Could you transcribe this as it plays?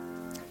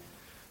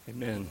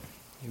Amen.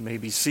 You may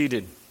be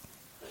seated.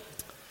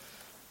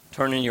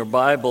 Turn in your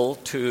Bible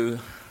to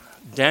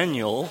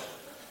Daniel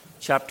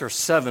chapter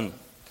 7.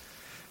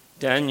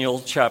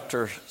 Daniel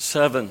chapter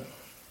 7.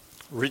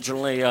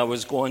 Originally, I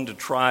was going to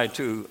try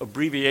to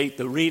abbreviate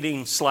the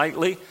reading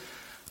slightly.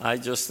 I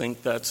just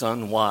think that's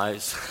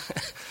unwise.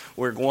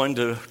 We're going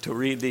to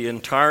read the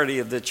entirety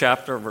of the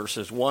chapter,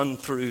 verses 1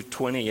 through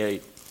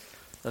 28.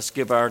 Let's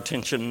give our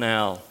attention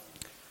now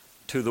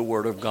to the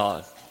Word of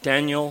God.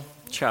 Daniel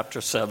chapter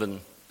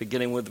 7,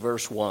 beginning with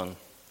verse 1.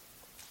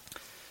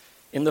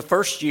 In the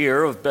first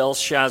year of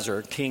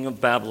Belshazzar, king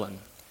of Babylon,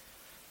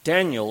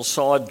 Daniel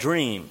saw a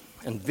dream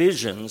and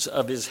visions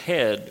of his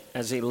head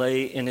as he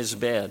lay in his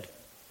bed.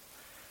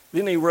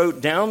 Then he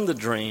wrote down the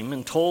dream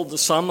and told the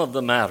sum of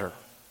the matter.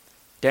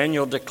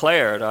 Daniel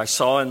declared, I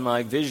saw in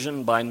my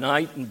vision by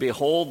night, and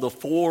behold, the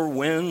four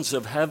winds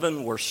of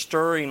heaven were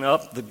stirring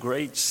up the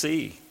great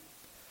sea.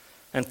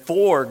 And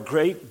four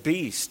great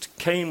beasts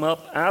came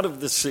up out of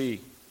the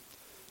sea,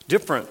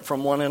 different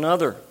from one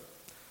another.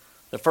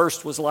 The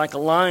first was like a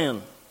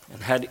lion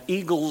and had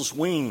eagle's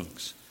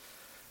wings.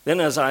 Then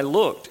as I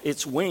looked,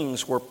 its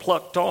wings were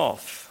plucked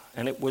off,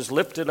 and it was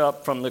lifted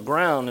up from the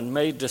ground and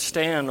made to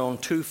stand on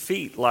 2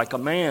 feet like a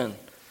man,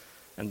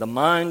 and the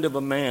mind of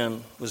a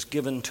man was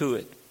given to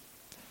it.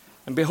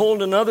 And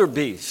behold, another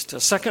beast, a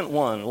second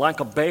one, like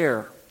a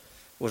bear,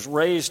 was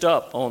raised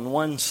up on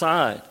one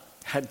side,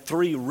 had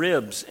 3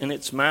 ribs in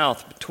its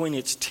mouth between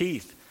its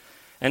teeth,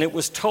 and it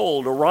was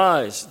told,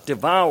 arise,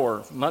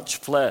 devour much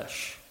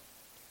flesh.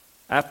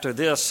 After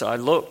this I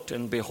looked,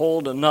 and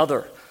behold,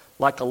 another,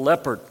 like a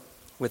leopard,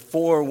 with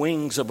 4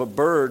 wings of a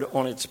bird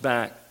on its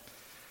back.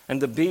 And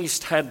the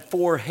beast had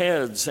 4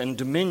 heads, and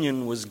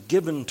dominion was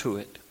given to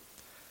it.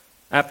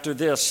 After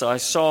this I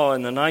saw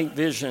in the night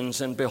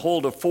visions, and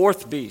behold, a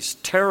 4th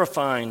beast,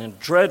 terrifying and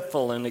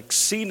dreadful and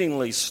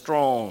exceedingly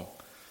strong.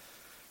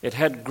 It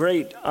had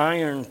great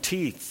iron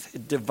teeth.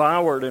 It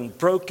devoured and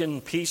broke in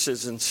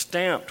pieces and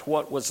stamped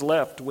what was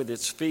left with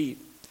its feet.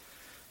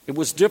 It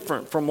was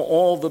different from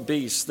all the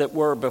beasts that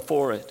were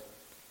before it.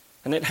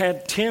 And it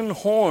had 10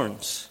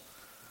 horns.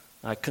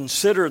 I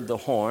considered the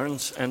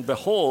horns, and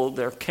behold,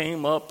 there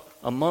came up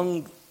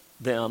among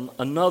them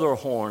another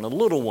horn, a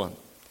little one,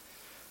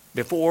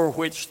 before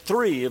which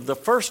 3 of the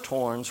first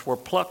horns were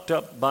plucked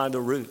up by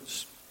the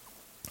roots.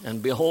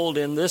 And behold,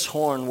 in this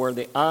horn were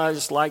the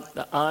eyes like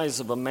the eyes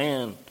of a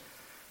man,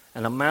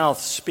 and a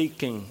mouth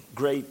speaking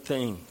great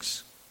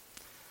things.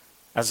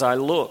 As I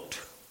looked,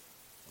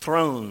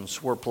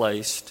 thrones were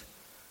placed,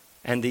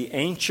 and the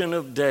Ancient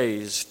of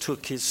Days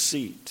took his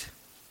seat.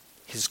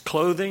 His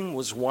clothing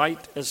was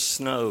white as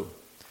snow,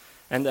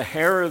 and the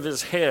hair of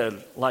his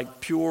head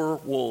like pure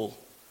wool.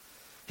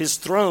 His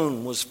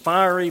throne was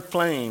fiery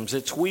flames.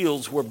 Its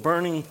wheels were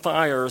burning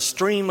fire. A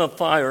stream of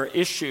fire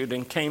issued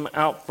and came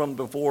out from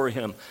before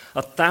him.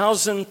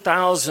 1,000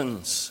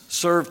 thousands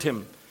served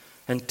him,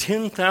 and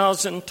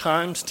 10,000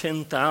 times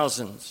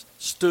 10,000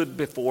 stood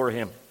before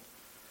him.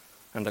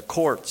 And the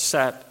court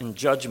sat in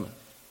judgment,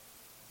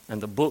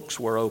 and the books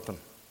were open.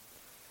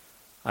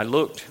 I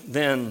looked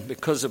then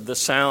because of the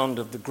sound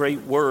of the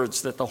great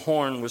words that the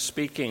horn was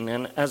speaking,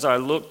 and as I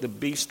looked, the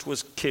beast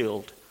was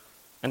killed,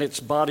 and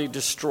its body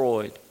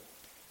destroyed,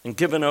 and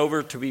given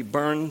over to be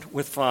burned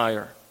with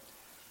fire.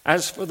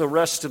 As for the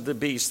rest of the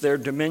beasts, their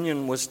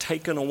dominion was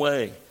taken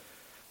away,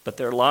 but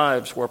their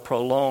lives were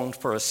prolonged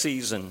for a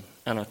season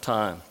and a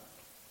time.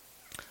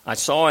 I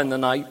saw in the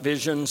night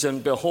visions,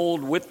 and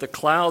behold, with the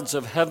clouds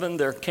of heaven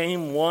there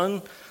came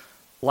one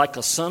like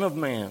a son of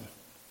man.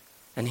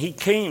 And he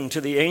came to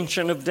the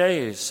Ancient of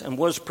Days and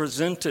was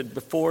presented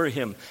before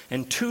him.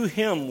 And to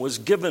him was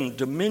given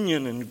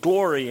dominion and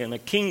glory and a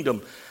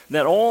kingdom,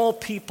 that all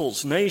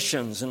peoples,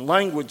 nations, and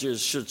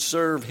languages should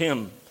serve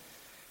him.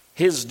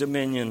 His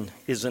dominion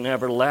is an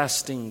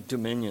everlasting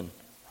dominion,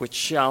 which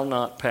shall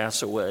not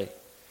pass away.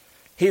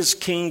 His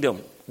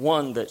kingdom,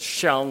 one that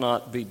shall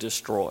not be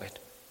destroyed.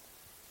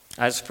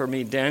 As for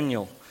me,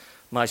 Daniel,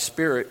 my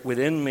spirit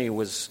within me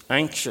was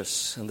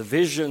anxious, and the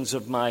visions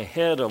of my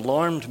head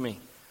alarmed me.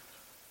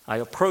 I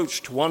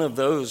approached one of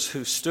those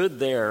who stood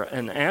there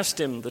and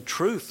asked him the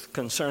truth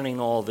concerning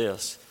all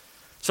this.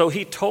 So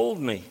he told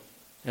me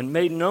and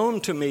made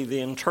known to me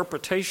the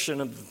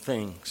interpretation of the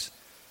things.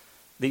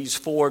 These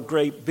 4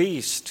 great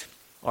beasts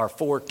are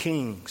 4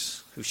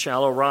 kings who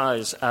shall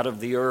arise out of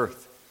the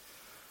earth.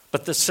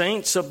 But the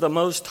saints of the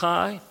Most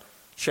High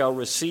shall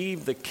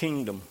receive the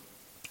kingdom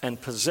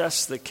and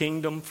possess the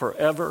kingdom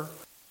forever,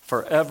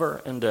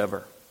 forever and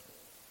ever.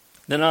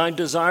 Then I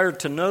desired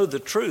to know the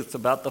truth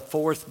about the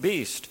 4th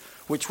beast,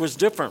 which was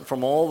different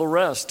from all the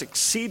rest,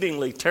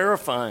 exceedingly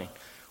terrifying,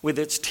 with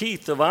its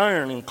teeth of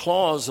iron and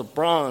claws of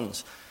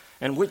bronze,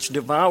 and which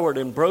devoured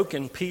and broke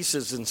in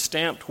pieces and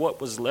stamped what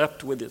was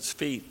left with its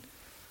feet.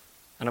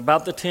 And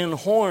about the 10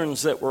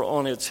 horns that were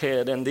on its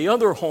head, and the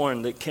other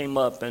horn that came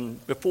up,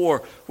 and before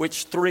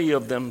which 3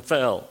 of them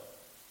fell.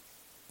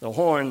 The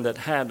horn that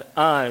had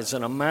eyes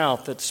and a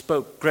mouth that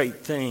spoke great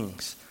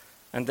things,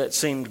 and that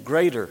seemed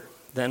greater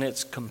than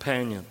its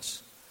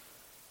companions.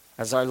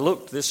 As I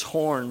looked, this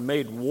horn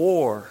made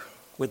war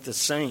with the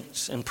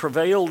saints and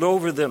prevailed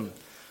over them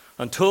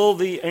until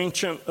the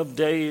Ancient of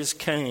Days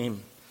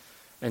came,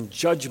 and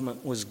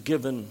judgment was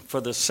given for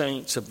the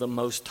saints of the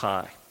Most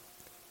High.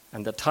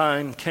 And the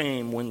time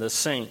came when the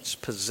saints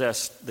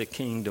possessed the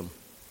kingdom.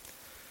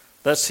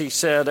 Thus he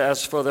said,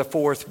 as for the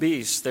fourth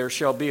beast, there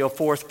shall be a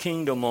fourth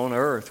kingdom on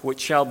earth, which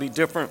shall be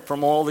different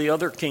from all the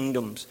other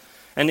kingdoms.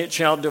 And it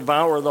shall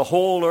devour the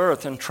whole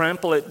earth and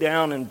trample it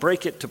down and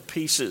break it to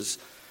pieces.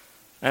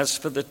 As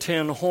for the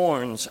 10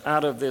 horns,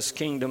 out of this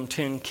kingdom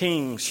 10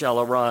 kings shall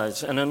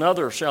arise, and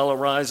another shall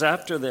arise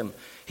after them.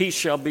 He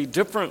shall be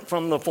different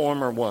from the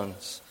former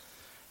ones.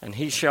 And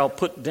he shall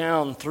put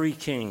down 3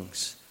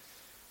 kings.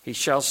 He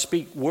shall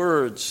speak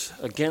words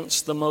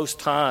against the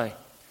Most High,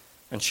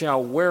 and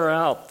shall wear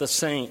out the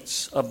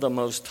saints of the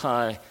Most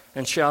High,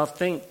 and shall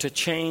think to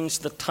change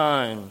the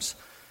times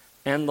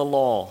and the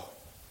law.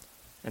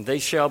 And they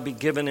shall be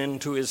given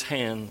into his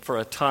hand for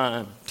a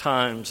time,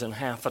 times, and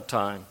half a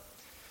time.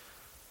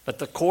 But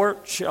the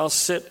court shall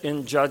sit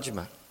in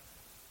judgment,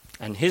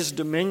 and his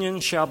dominion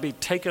shall be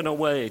taken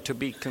away to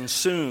be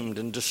consumed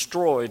and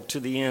destroyed to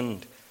the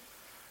end.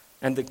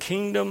 And the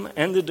kingdom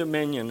and the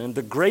dominion and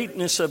the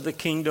greatness of the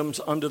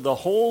kingdoms under the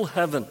whole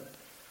heaven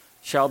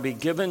shall be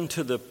given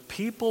to the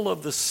people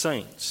of the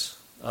saints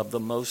of the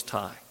Most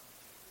High.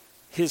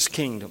 His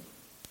kingdom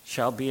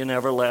shall be an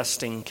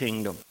everlasting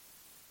kingdom,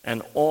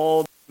 and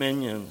all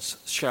dominions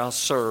shall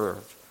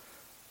serve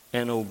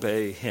and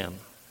obey him.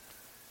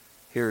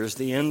 Here is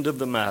the end of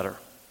the matter.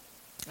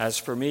 As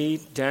for me,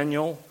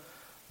 Daniel,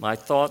 my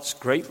thoughts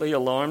greatly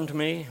alarmed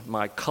me,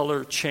 my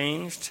color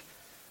changed,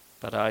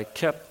 but I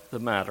kept the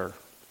matter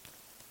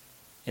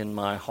in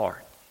my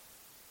heart.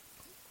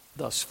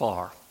 Thus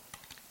far,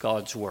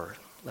 God's word.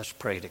 Let's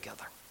pray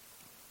together.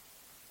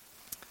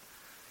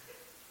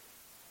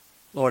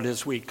 Lord,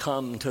 as we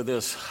come to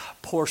this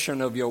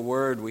portion of your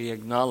word, we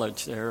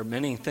acknowledge there are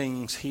many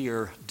things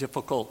here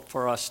difficult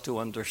for us to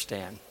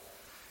understand.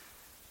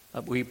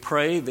 We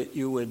pray that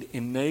you would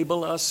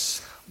enable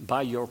us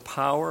by your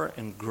power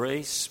and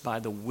grace, by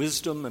the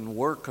wisdom and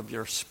work of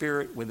your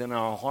Spirit within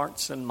our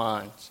hearts and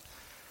minds,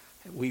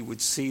 that we would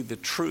see the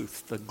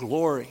truth, the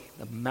glory,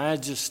 the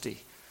majesty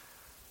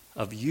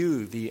of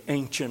you, the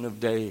Ancient of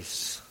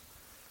Days,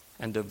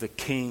 and of the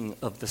King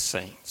of the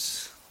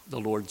saints, the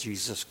Lord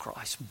Jesus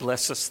Christ.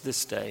 Bless us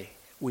this day,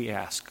 we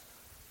ask,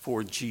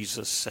 for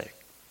Jesus' sake.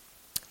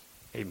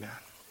 Amen.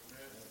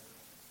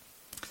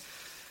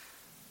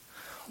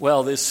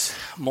 Well, this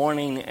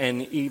morning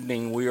and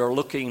evening we are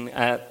looking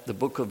at the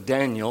book of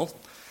Daniel.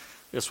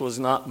 This was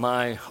not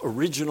my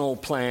original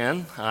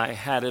plan. I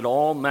had it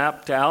all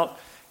mapped out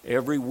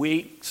every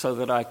week so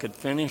that I could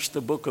finish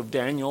the book of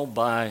Daniel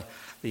by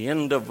the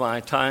end of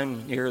my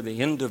time near the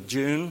end of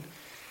June.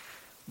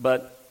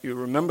 But you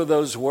remember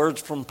those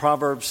words from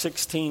Proverbs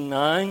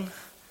 16:9?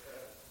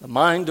 The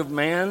mind of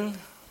man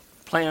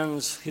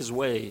plans his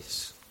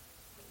ways,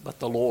 but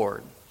the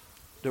Lord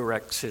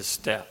directs his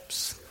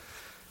steps.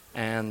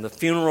 And the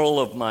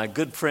funeral of my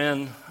good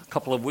friend a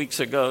couple of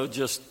weeks ago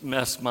just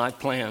messed my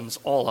plans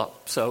all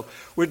up. So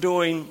we're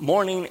doing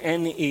morning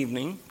and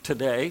evening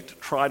today to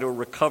try to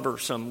recover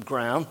some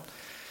ground.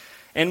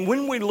 And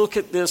when we look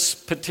at this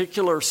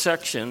particular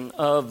section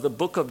of the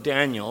book of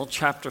Daniel,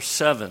 chapter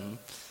 7,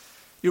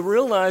 you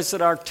realize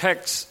that our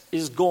text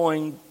is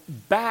going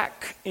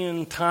back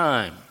in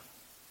time.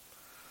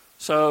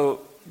 So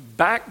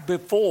back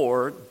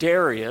before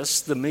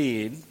Darius the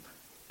Mede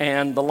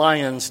and the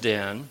lion's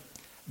den,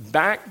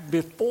 back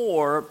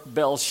before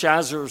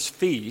Belshazzar's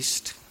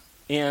feast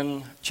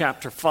in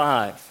chapter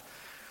 5.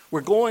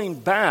 We're going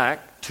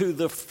back to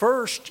the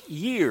first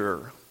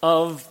year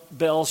of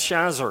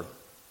Belshazzar.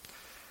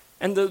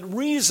 And the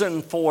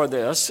reason for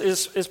this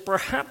is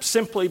perhaps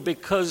simply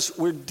because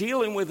we're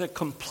dealing with a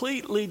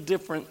completely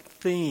different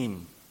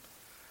theme,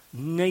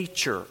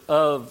 nature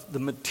of the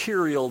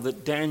material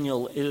that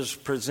Daniel is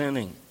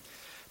presenting.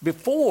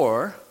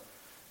 Before,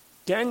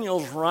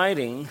 Daniel's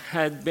writing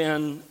had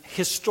been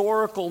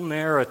historical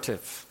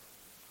narrative.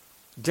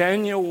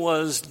 Daniel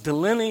was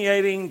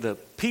delineating the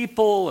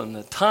people and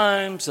the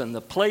times and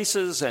the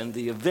places and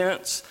the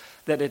events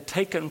that had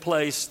taken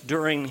place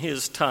during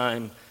his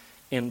time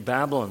in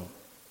Babylon.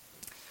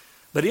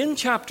 But in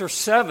chapter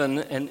 7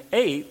 and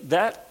 8,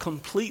 that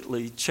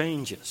completely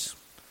changes.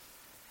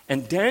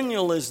 And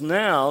Daniel is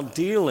now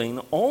dealing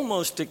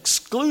almost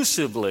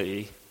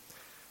exclusively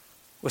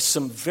with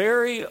some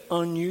very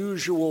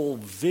unusual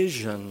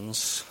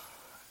visions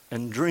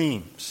and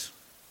dreams.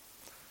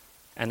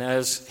 And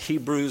as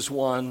Hebrews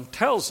 1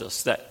 tells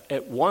us, that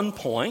at one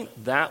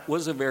point that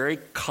was a very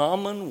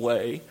common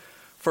way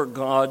for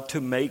God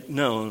to make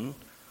known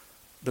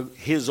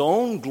his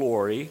own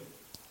glory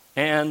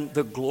and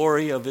the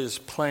glory of his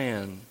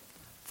plan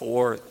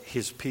for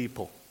his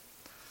people.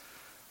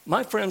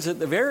 My friends, at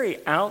the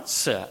very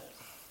outset,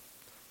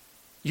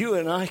 you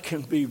and I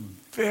can be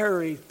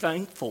very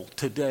thankful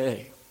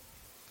today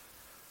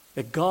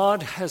that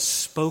God has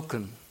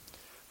spoken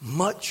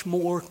much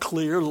more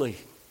clearly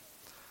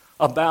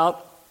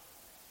about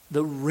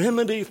the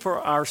remedy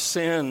for our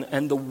sin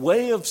and the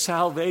way of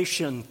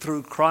salvation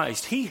through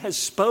Christ. He has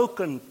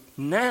spoken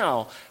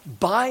now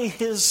by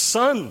His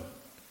Son.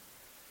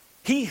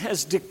 He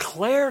has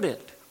declared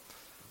it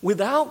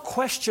without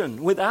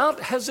question, without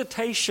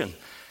hesitation.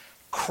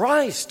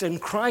 Christ and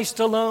Christ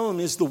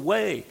alone is the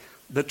way,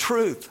 the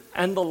truth,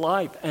 and the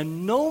life,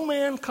 and no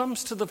man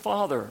comes to the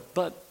Father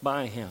but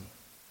by Him.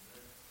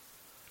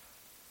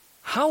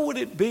 How would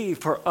it be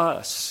for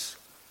us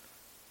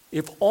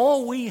if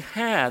all we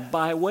had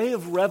by way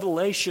of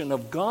revelation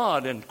of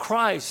God and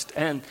Christ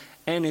and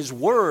His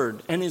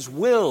Word and His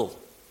will,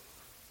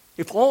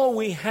 if all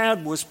we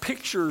had was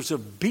pictures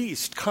of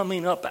beasts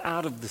coming up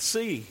out of the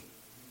sea,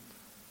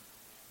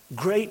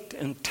 great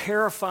and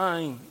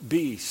terrifying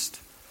beast,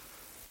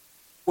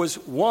 was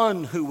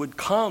one who would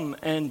come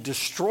and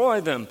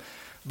destroy them.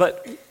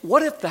 But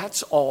what if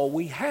that's all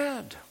we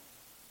had?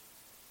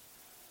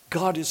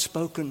 God has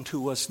spoken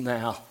to us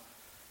now,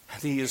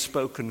 and He has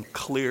spoken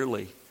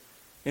clearly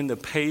in the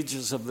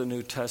pages of the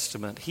New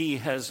Testament. He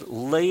has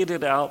laid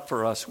it out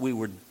for us. We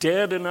were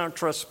dead in our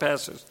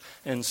trespasses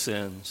and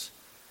sins,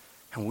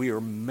 and we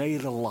are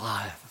made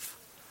alive.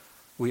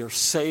 We are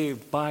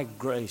saved by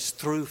grace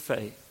through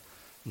faith,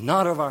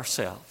 not of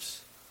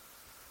ourselves,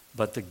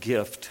 but the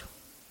gift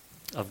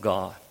of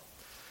God.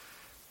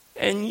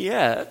 And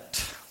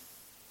yet,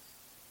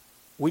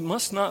 we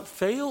must not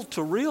fail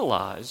to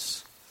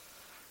realize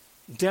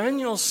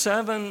Daniel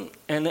 7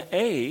 and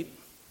 8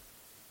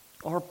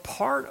 are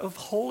part of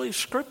Holy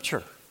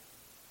Scripture.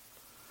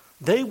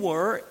 They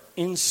were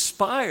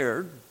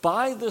inspired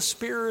by the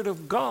Spirit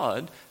of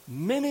God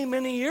many,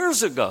 many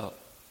years ago.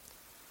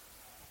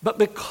 But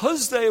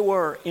because they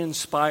were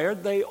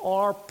inspired, they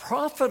are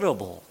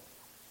profitable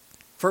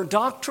for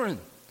doctrine,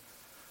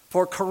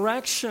 for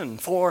correction,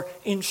 for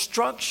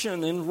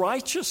instruction in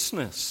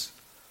righteousness.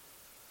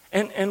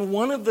 And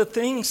one of the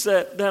things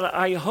that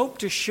I hope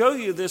to show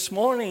you this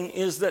morning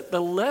is that the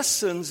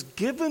lessons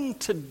given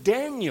to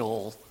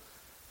Daniel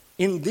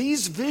in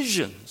these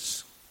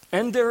visions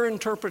and their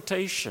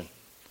interpretation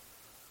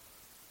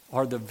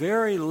are the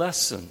very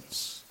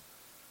lessons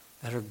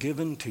that are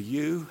given to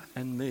you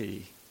and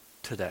me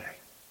today.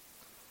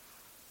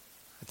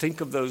 I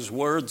think of those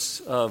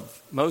words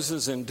of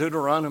Moses in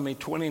Deuteronomy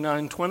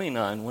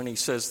 29:29 when he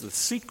says, the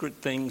secret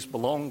things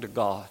belong to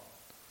God,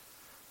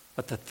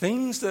 but the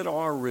things that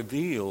are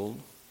revealed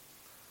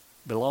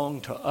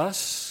belong to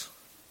us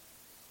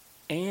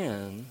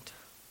and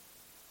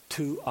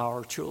to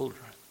our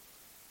children.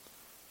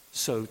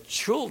 So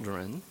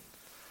children,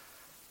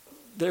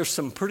 there's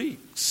some pretty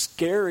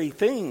scary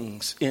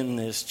things in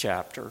this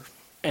chapter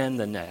and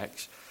the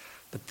next,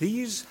 but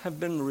these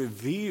have been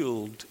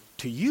revealed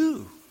to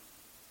you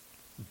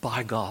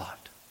by God.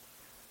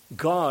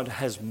 God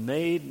has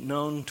made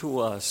known to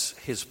us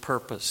His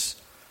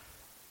purpose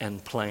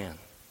and plan.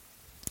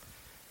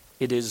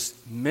 It is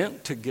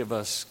meant to give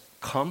us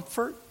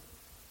comfort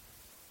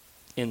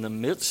in the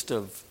midst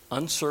of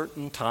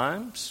uncertain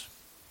times.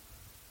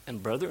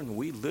 And brethren,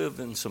 we live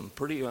in some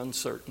pretty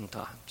uncertain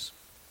times.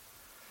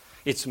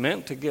 It's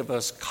meant to give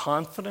us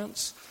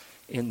confidence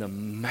in the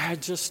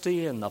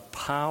majesty and the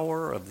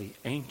power of the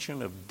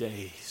Ancient of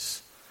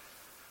Days,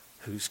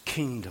 whose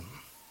kingdom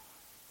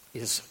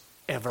is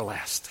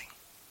everlasting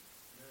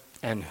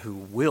and who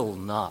will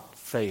not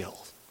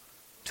fail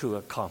to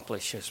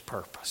accomplish His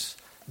purpose.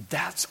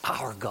 That's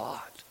our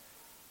God.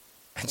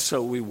 And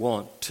so we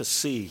want to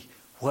see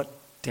what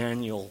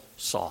Daniel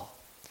saw.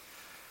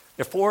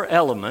 There are 4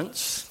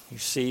 elements. You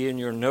see in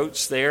your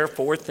notes there,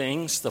 4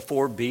 things: the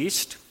 4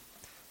 beasts,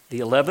 the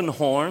 11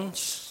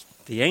 horns,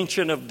 the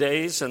Ancient of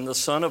Days and the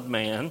Son of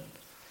Man,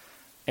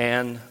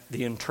 and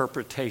the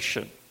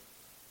interpretation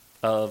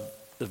of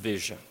the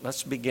vision.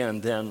 Let's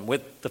begin then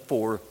with the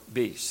 4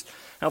 beasts.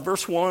 Now,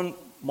 verse 1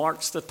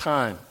 marks the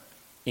time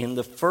in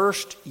the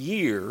first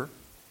year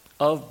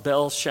of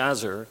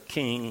Belshazzar,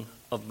 king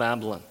of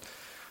Babylon.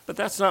 But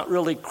that's not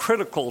really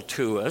critical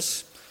to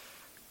us.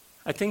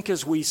 I think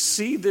as we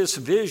see this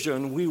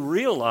vision, we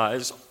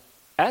realize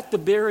at the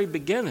very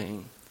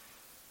beginning,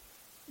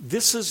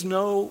 this is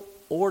no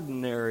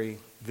ordinary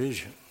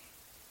vision.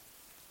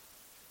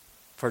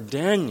 For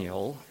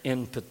Daniel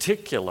in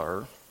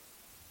particular,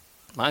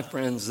 my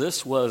friends,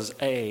 this was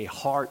a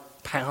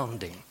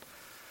heart-pounding.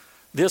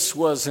 This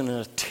was an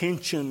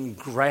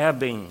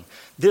attention-grabbing.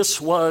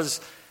 This was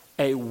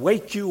a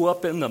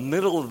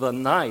wake-you-up-in-the-middle of the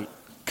night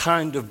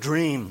kind of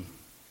dream.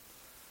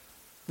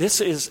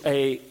 This is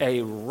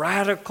a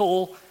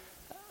radical,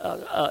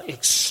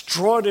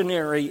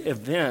 extraordinary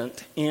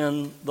event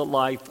in the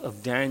life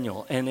of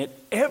Daniel. And at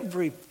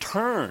every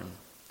turn,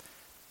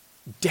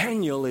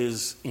 Daniel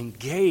is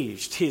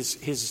engaged.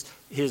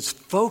 His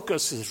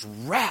focus is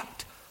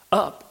wrapped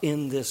up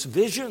in this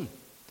vision.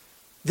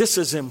 This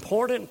is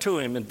important to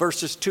him. In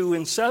verses 2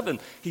 and 7,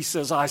 he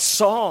says, I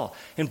saw.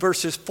 In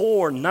verses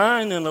 4,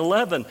 9, and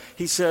 11,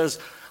 he says,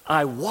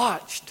 I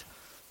watched.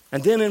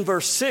 And then in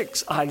verse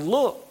 6, I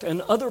looked.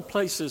 And other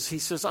places, he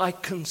says, I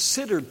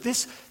considered.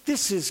 This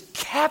is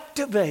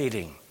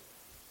captivating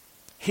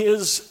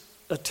his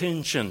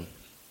attention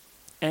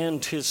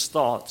and his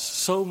thoughts,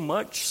 so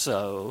much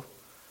so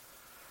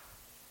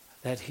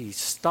that he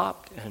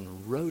stopped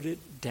and wrote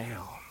it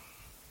down.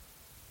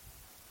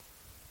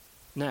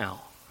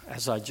 Now,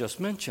 as I just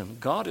mentioned,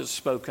 God has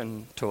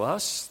spoken to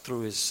us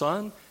through his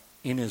Son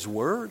in his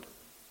Word.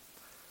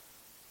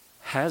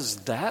 Has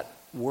that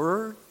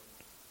Word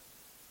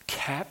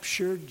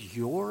captured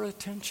your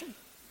attention?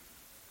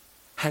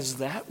 Has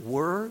that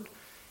Word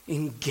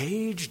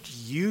engaged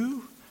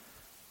you?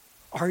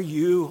 Are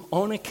you,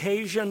 on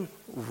occasion,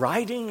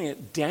 writing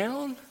it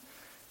down?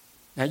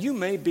 Now, you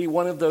may be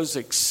one of those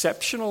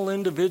exceptional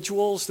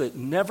individuals that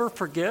never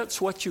forgets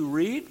what you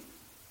read.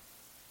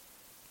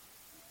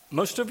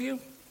 Most of you,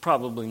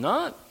 probably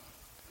not.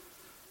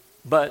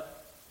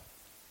 But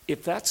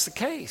if that's the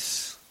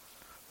case,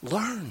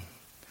 learn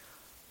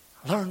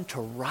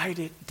to write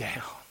it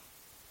down.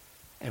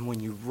 And when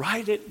you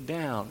write it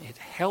down, it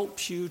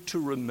helps you to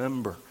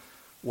remember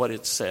what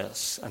it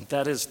says. And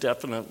that is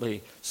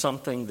definitely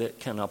something that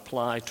can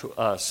apply to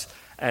us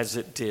as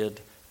it did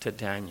to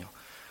Daniel.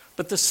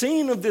 But the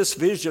scene of this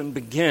vision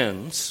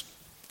begins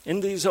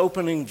in these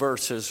opening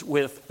verses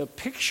with a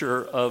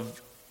picture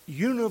of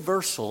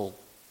universal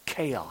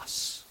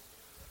chaos.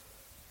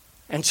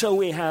 And so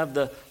we have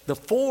the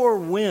four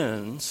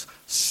winds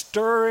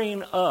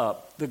stirring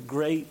up the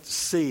great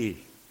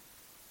sea.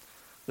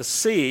 The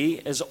sea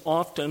is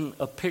often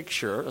a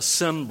picture, a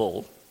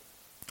symbol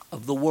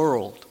of the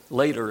world.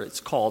 Later it's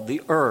called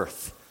the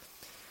earth.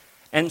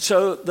 And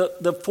so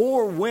the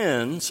four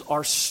winds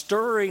are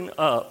stirring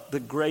up the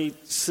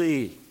great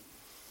sea.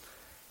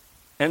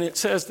 And it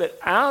says that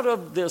out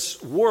of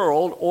this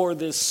world or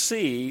this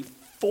sea,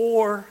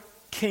 four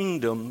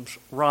kingdoms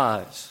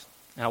rise.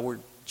 Now we're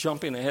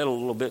jumping ahead a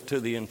little bit to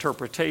the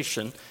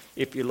interpretation.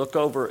 If you look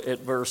over at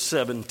verse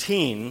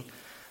 17,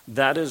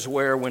 that is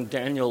where when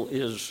Daniel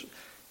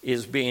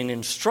is being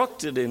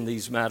instructed in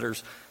these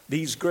matters,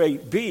 these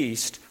great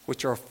beasts,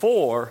 which are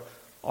four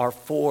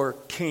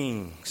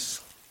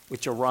kings,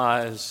 which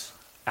arise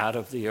out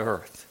of the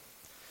earth.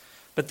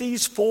 But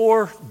these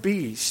four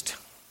beasts,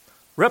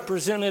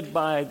 represented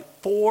by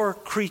four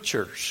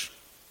creatures.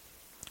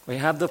 We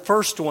have the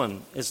first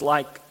one is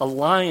like a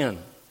lion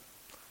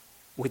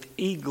with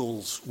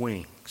eagle's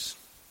wings.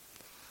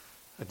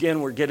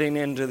 Again, we're getting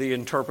into the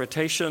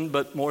interpretation,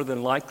 but more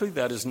than likely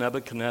that is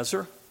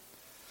Nebuchadnezzar.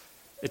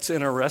 It's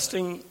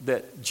interesting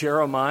that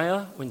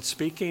Jeremiah, when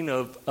speaking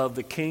of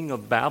the king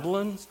of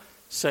Babylon,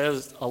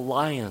 says a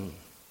lion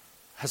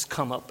has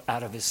come up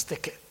out of his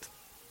thicket.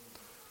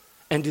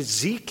 And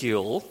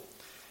Ezekiel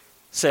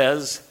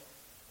says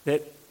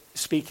that,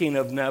 speaking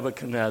of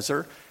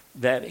Nebuchadnezzar,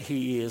 that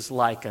he is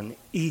like an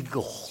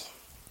eagle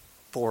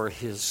for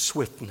his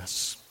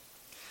swiftness.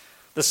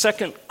 The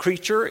second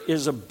creature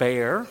is a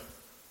bear.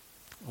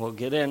 We'll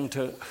get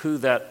into who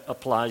that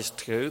applies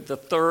to. The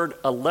third,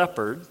 a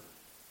leopard.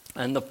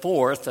 And the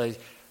fourth, an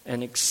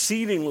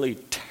exceedingly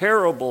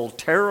terrible,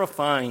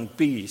 terrifying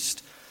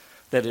beast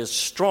that is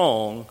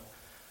strong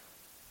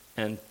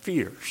and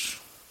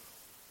fierce.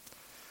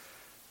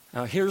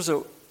 Now here's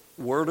a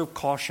word of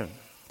caution.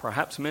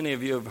 Perhaps many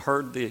of you have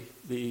heard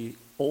the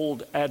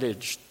old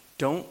adage,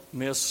 don't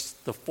miss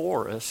the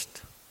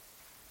forest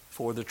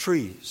for the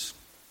trees.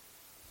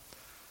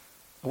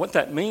 What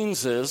that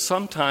means is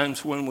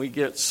sometimes when we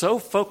get so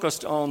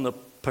focused on the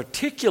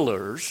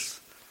particulars,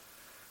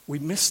 we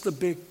miss the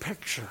big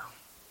picture.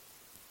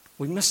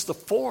 We miss the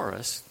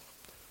forest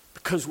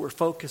because we're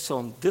focused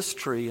on this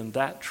tree and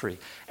that tree.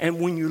 And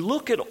when you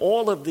look at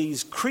all of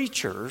these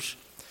creatures,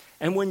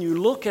 and when you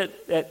look at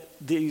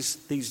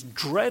these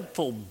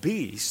dreadful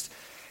beasts,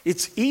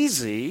 it's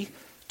easy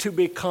to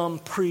become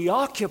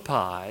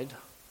preoccupied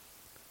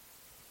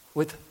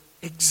with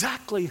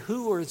exactly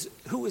who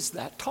is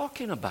that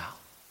talking about?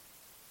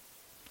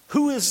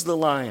 Who is the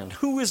lion?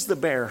 Who is the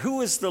bear?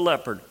 Who is the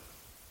leopard?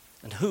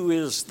 And who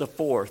is the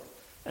fourth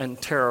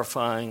and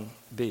terrifying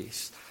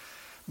beast?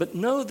 But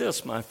know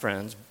this, my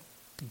friends,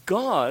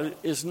 God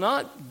is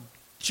not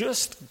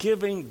just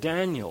giving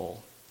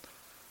Daniel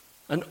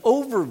an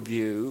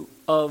overview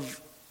of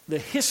the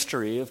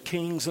history of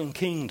kings and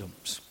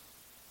kingdoms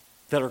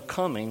that are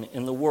coming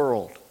in the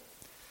world.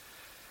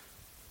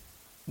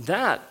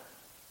 That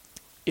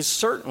is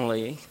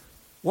certainly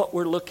what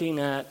we're looking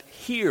at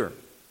here.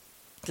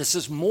 This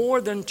is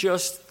more than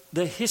just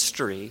the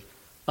history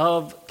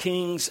of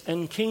kings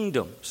and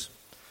kingdoms.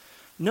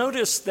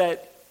 Notice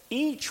that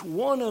each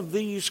one of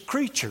these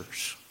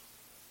creatures,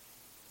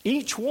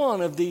 each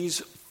one of these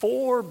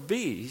four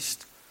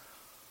beasts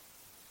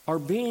are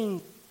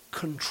being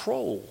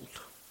controlled.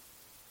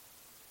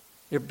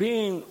 They're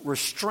being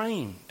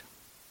restrained.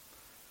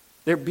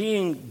 They're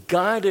being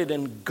guided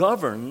and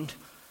governed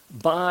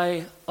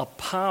by a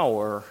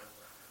power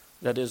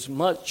that is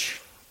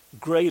much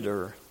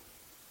greater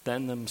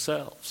than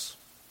themselves.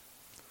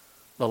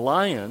 The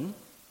lion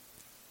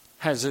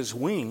has his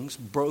wings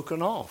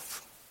broken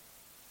off.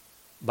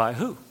 By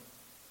who?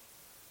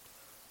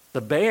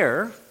 The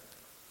bear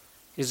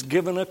is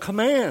given a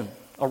command,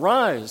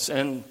 arise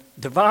and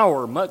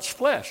devour much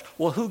flesh.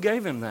 Well, who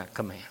gave him that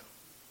command?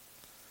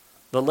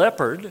 The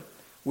leopard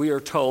we are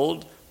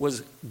told,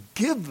 was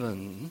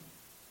given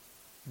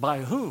by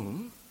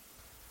whom?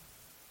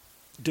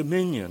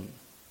 Dominion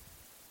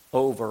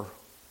over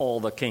all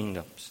the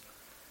kingdoms.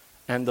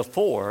 And the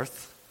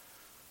fourth,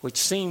 which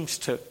seems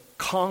to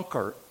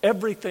conquer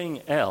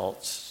everything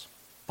else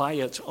by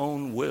its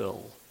own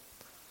will,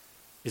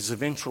 is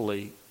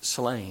eventually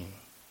slain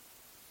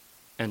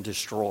and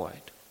destroyed.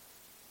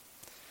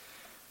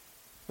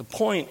 The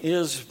point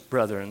is,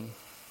 brethren,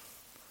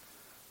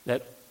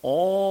 that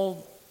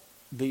all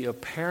the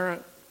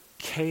apparent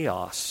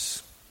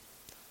chaos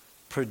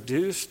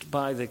produced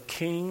by the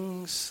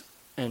kings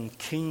and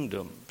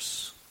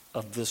kingdoms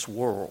of this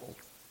world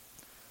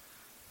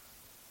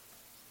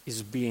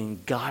is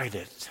being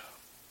guided,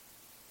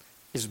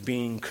 is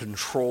being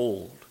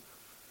controlled,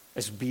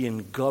 is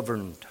being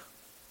governed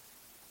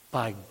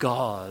by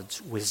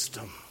God's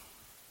wisdom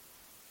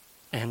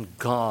and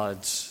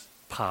God's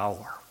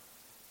power.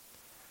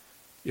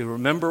 You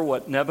remember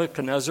what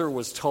Nebuchadnezzar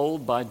was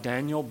told by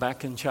Daniel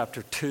back in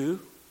chapter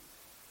 2?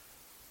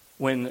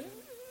 When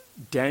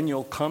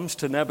Daniel comes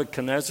to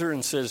Nebuchadnezzar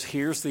and says,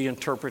 here's the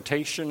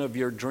interpretation of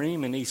your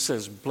dream, and he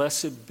says,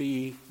 blessed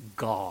be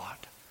God,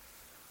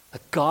 the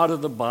God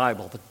of the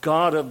Bible, the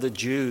God of the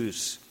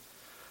Jews.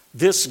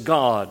 This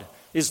God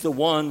is the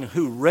one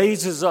who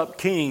raises up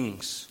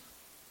kings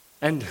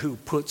and who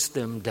puts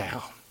them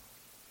down.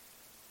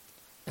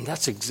 And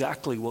that's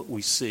exactly what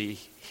we see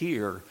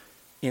here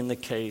in the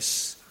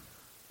case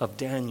of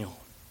Daniel.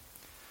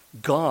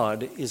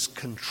 God is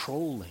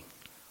controlling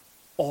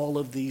all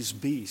of these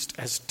beasts.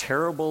 As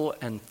terrible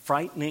and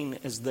frightening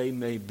as they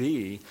may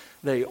be,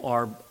 they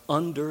are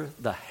under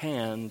the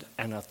hand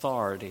and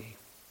authority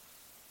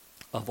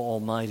of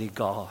Almighty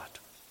God.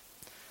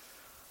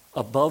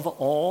 Above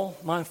all,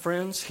 my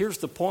friends, here's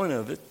the point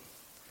of it.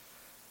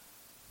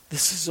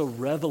 This is a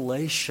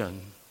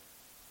revelation.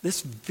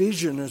 This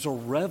vision is a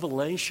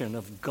revelation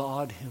of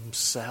God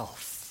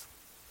Himself.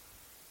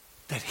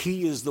 That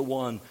He is the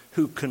one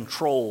who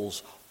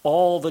controls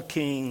all the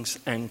kings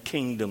and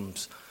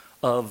kingdoms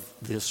of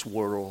this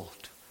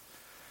world.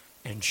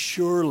 And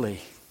surely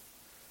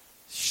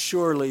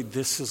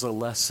this is a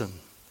lesson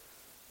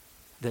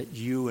that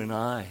you and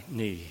I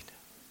need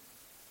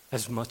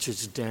as much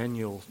as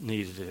Daniel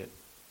needed it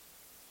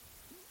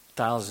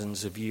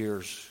thousands of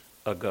years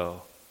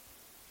ago.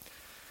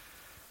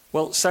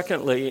 Well,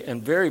 secondly,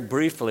 and very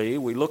briefly,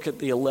 we look at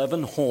the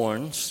 11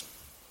 horns.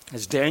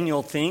 As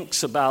Daniel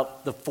thinks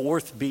about the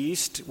fourth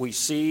beast, we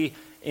see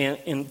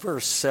in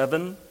verse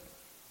 7,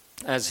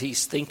 as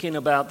he's thinking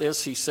about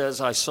this, he says,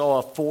 I saw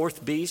a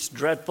fourth beast,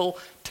 dreadful,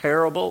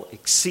 terrible,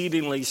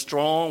 exceedingly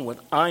strong, with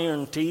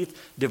iron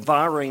teeth,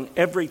 devouring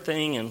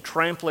everything and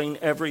trampling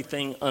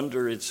everything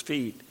under its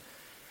feet.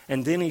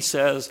 And then he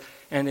says,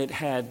 and it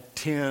had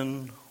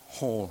 10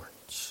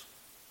 horns.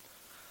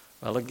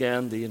 Well,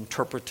 again, the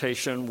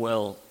interpretation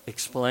will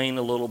explain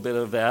a little bit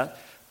of that.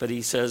 But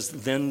he says,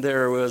 then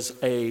there was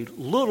a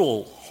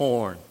little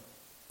horn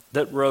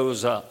that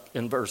rose up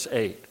in verse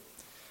 8.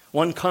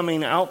 One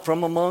coming out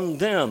from among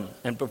them,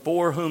 and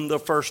before whom the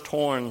first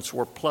horns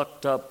were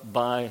plucked up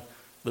by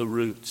the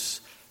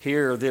roots.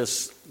 Here,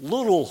 this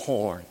little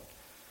horn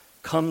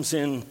comes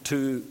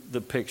into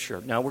the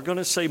picture. Now, we're going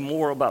to say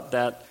more about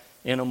that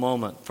in a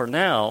moment. For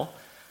now,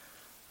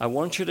 I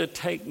want you to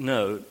take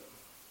note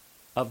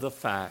of the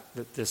fact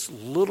that this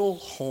little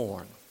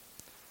horn,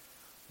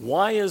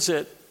 why is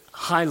it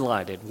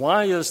highlighted?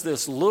 Why is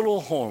this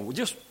little horn,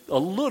 just a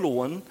little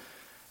one,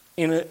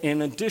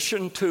 in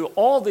addition to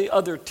all the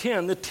other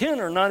 10? The 10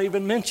 are not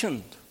even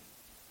mentioned.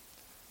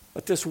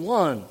 But this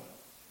one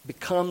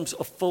becomes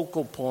a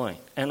focal point.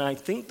 And I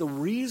think the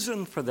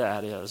reason for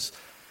that is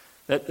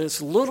that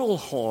this little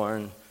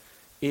horn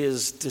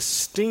is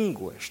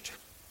distinguished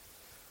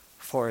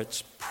for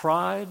its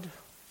pride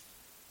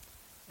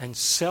and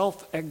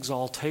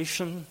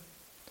self-exaltation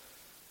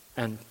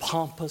and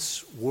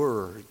pompous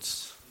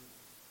words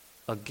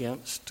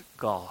against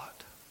God.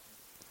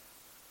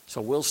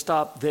 So we'll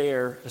stop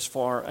there as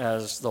far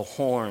as the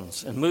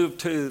horns and move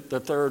to the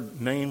third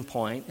main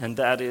point, and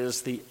that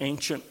is the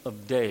Ancient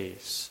of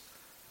Days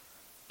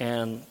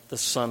and the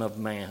Son of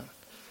Man.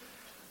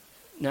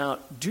 Now,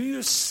 do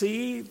you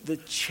see the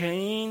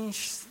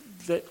change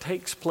that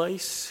takes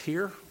place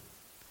here?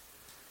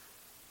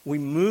 We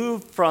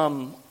move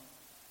from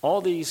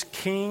all these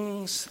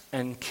kings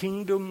and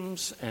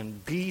kingdoms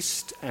and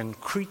beasts and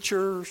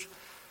creatures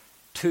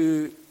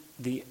to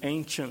the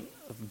Ancient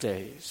of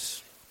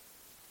Days.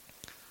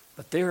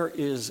 But there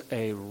is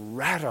a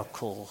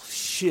radical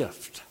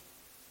shift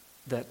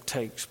that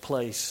takes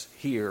place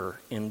here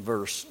in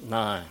verse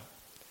 9.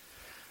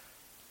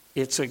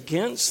 It's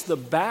against the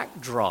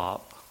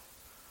backdrop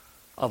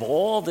of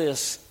all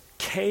this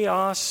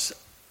chaos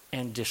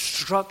and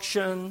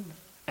destruction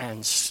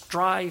and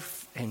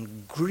strife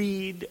and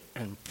greed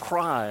and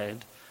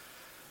pride,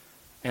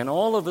 and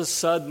all of a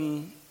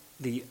sudden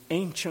the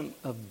Ancient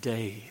of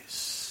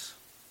Days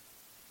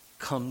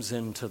comes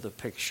into the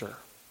picture.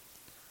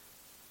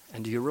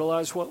 And do you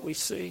realize what we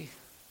see?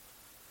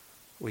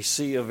 We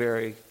see a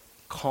very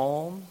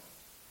calm,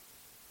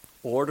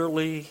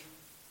 orderly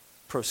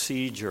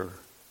procedure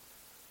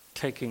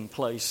taking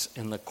place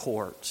in the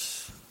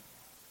courts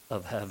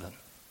of heaven.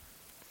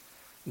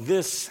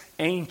 This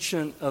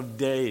Ancient of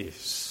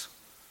Days,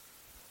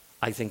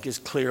 I think, is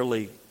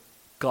clearly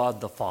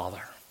God the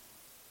Father.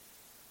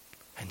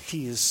 And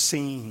he is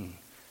seen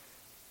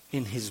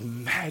in his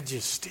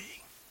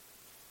majesty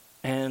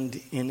and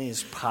in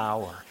his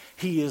power.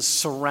 He is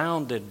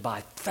surrounded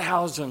by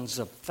thousands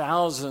of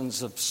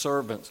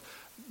servants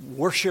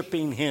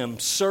worshiping him,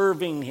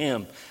 serving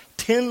him.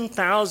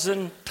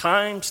 10,000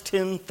 times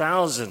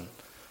 10,000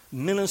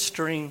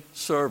 ministering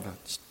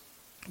servants.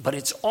 But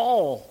it's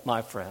all,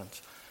 my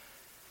friends,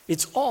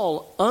 it's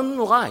all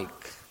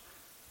unlike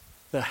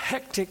the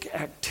hectic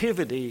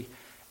activity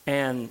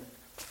and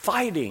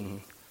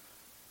fighting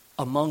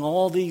among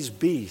all these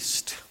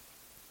beasts.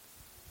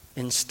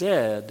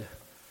 Instead,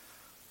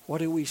 what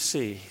do we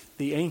see?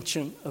 The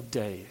Ancient of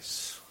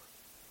Days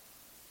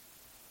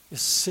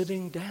is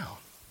sitting down.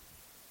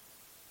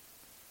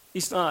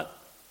 He's not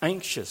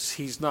anxious.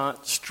 He's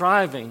not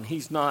striving.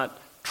 He's not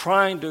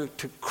trying to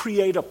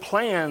create a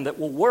plan that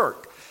will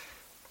work.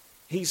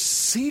 He's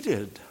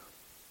seated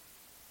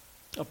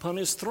upon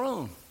his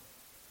throne.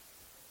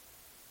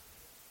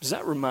 Does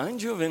that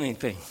remind you of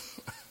anything?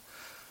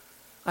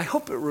 I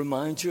hope it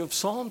reminds you of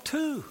Psalm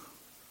 2.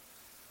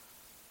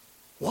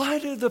 Why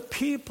do the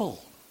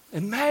people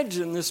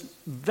imagine this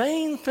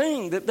vain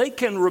thing that they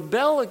can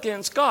rebel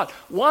against God?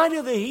 Why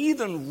do the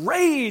heathen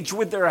rage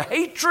with their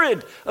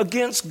hatred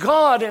against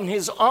God and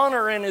his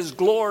honor and his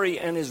glory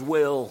and his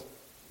will?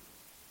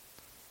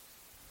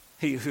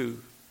 He who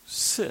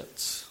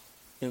sits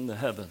in the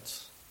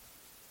heavens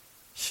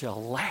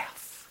shall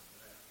laugh.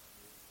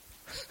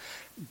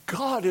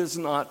 God is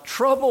not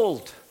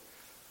troubled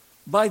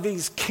by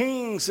these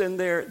kings and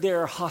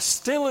their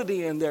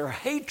hostility and their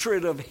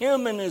hatred of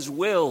him and his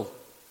will.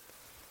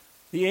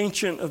 The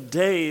Ancient of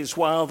Days,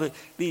 while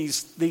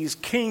these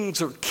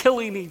kings are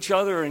killing each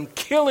other and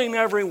killing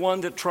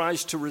everyone that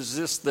tries to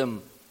resist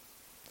them,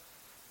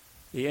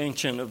 the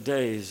Ancient of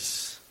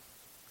Days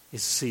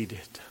is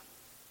seated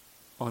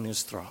on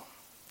his throne.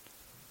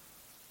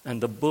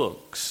 And the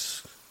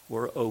books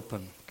were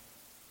opened.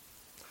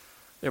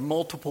 There are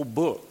multiple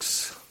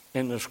books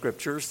in the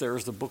Scriptures.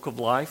 There's the book of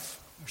life.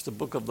 There's the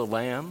book of the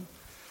Lamb.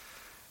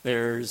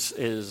 There's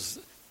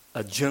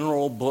a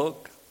general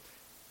book.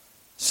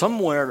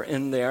 Somewhere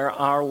in there,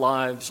 our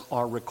lives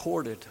are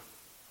recorded.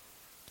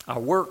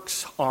 Our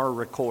works are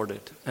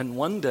recorded. And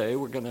one day,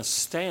 we're going to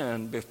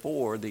stand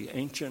before the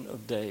Ancient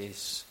of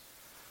Days.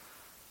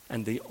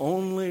 And the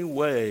only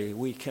way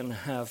we can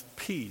have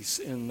peace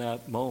in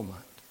that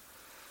moment,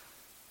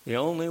 the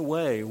only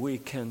way we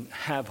can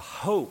have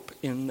hope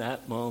in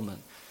that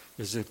moment,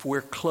 is if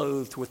we're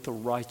clothed with the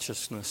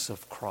righteousness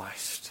of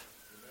Christ.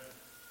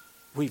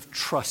 We've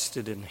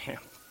trusted in him.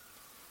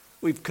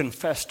 We've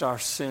confessed our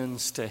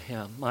sins to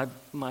him.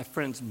 My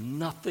friends,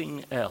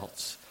 nothing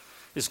else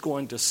is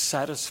going to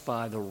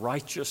satisfy the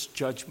righteous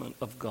judgment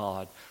of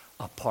God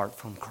apart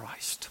from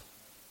Christ.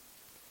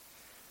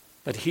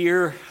 But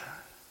here,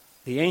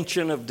 the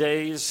Ancient of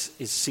Days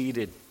is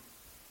seated.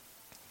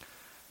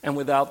 And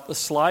without the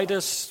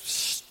slightest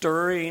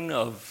stirring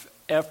of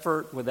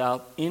effort,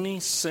 without any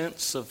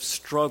sense of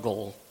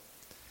struggle,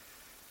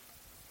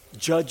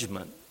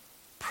 judgment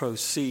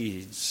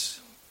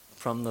proceeds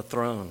from the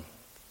throne.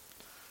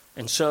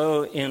 And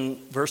so in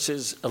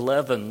verses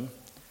 11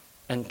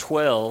 and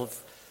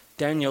 12,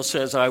 Daniel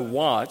says, I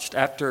watched,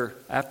 after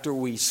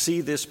we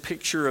see this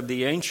picture of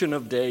the Ancient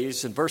of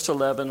Days, in verse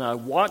 11, I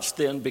watched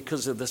then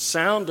because of the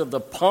sound of the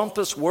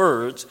pompous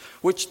words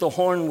which the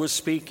horn was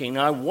speaking.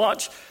 I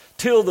watched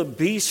till the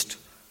beast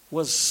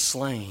was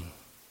slain.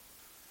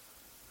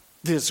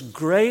 This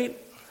great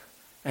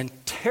and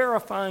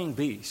terrifying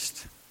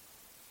beast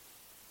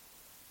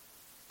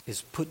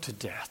is put to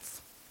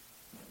death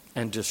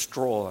and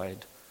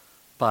destroyed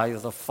by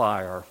the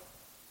fire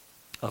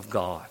of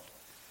God.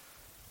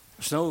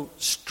 There's no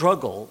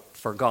struggle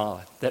for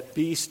God. That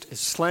beast is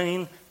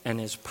slain and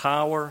his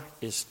power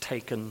is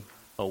taken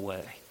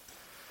away.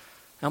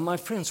 Now, my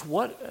friends,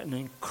 what an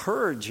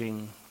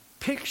encouraging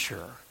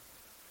picture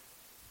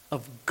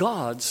of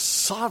God's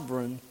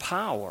sovereign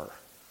power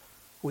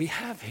we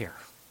have here.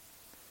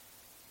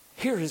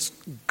 Here is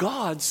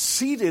God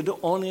seated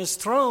on his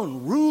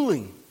throne,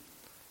 ruling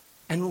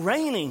and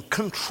reigning,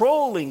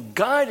 controlling,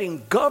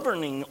 guiding,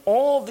 governing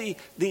all the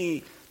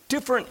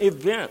different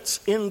events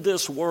in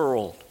this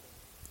world.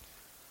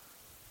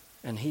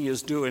 And he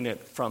is doing it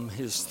from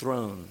his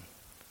throne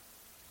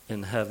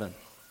in heaven.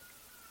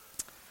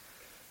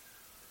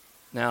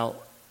 Now,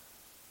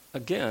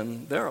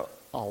 again, there are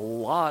a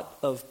lot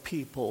of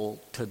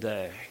people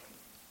today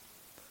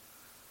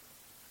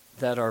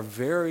that are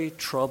very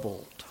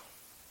troubled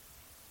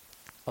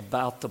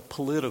about the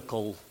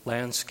political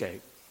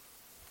landscape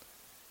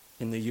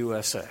in the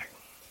USA.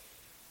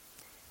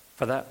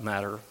 For that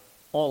matter,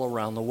 all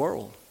around the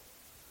world.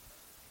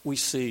 We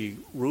see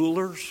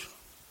rulers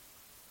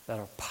that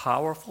are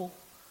powerful,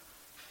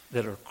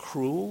 that are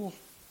cruel,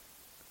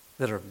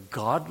 that are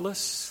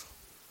godless,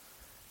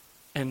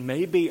 And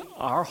maybe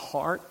our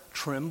heart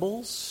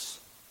trembles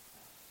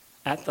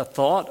at the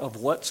thought of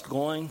what's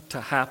going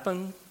to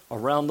happen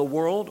around the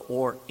world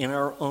or in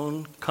our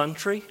own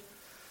country.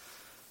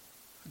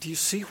 Do you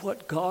see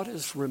what God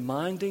is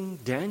reminding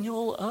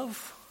Daniel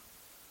of?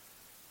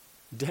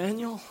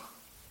 Daniel,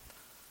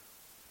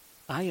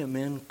 I am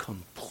in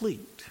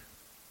complete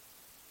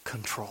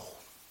control.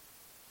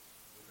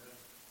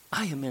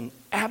 I am in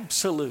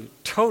absolute,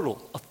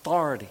 total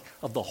authority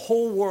of the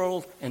whole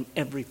world and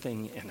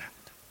everything in it.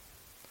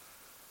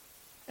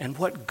 And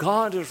what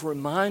God is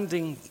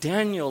reminding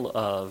Daniel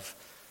of,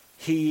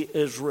 he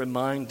is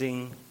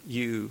reminding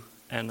you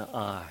and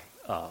I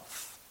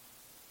of.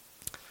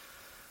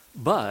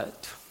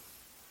 But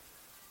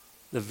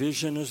the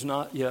vision is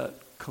not yet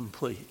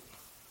complete.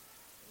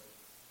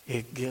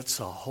 It gets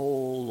a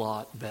whole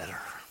lot better.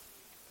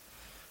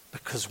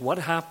 Because what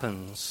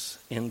happens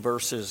in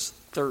verses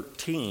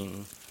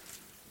 13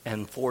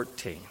 and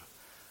 14?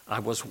 I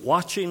was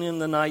watching in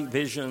the night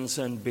visions,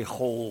 and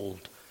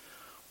behold,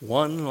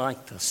 one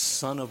like the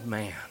Son of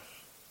Man,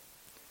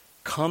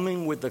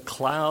 coming with the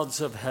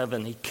clouds of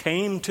heaven. He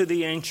came to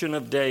the Ancient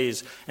of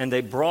Days, and they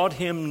brought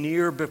him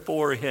near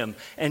before him.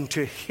 And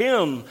to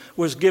him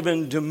was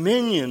given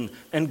dominion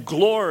and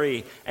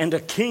glory and a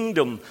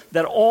kingdom,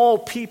 that all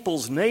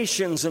peoples,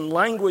 nations, and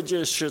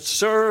languages should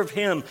serve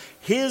him.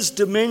 His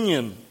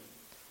dominion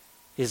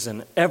is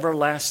an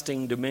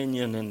everlasting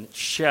dominion, and it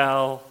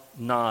shall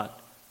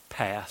not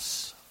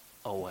pass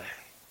away.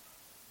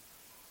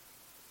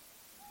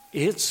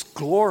 It's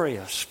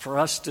glorious for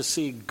us to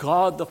see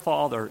God the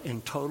Father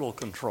in total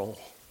control.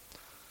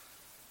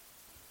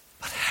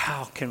 But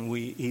how can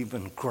we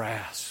even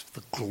grasp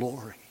the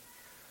glory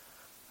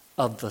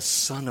of the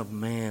Son of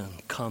Man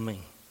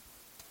coming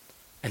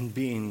and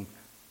being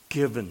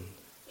given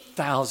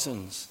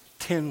thousands,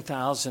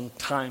 10,000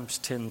 times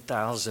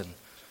 10,000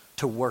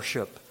 to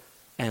worship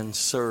and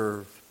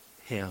serve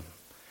him?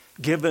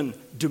 Given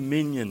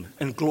dominion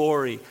and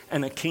glory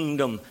and a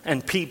kingdom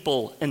and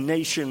people and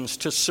nations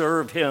to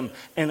serve him,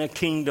 and a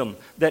kingdom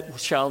that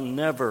shall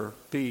never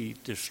be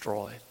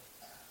destroyed.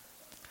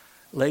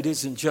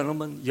 Ladies and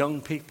gentlemen, young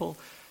people,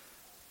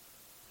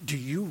 do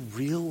you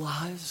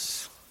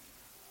realize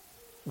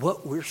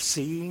what we're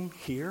seeing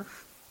here?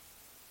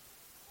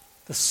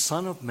 The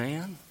Son of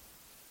Man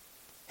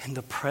in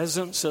the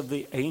presence of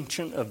the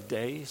Ancient of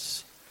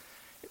Days,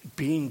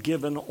 being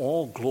given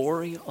all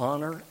glory,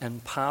 honor,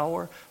 and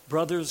power.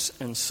 Brothers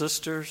and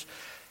sisters,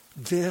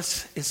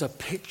 this is a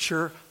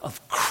picture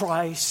of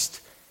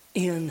Christ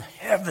in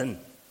heaven.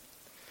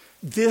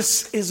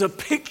 This is a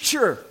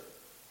picture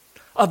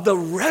of the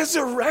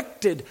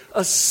resurrected,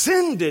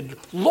 ascended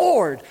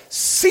Lord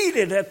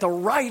seated at the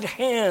right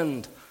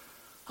hand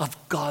of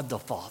God the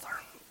Father.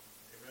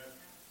 Amen.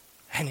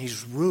 And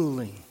he's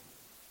ruling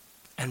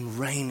and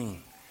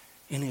reigning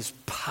in his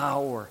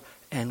power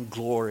and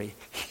glory.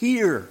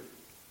 Here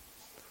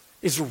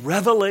is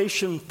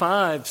Revelation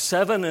 5,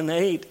 7, and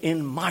 8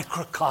 in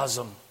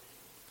microcosm.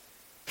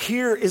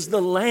 Here is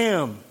the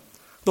Lamb,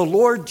 the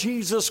Lord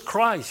Jesus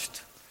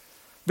Christ,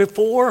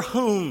 before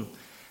whom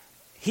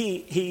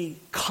he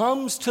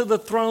comes to the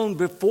throne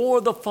before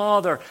the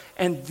Father,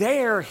 and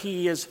there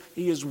he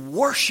is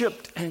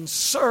worshipped and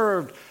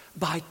served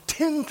by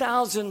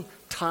 10,000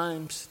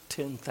 times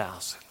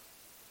 10,000.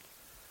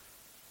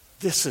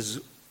 This is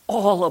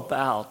all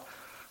about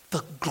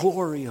the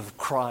glory of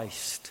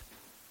Christ.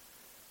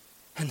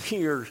 And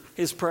here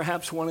is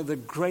perhaps one of the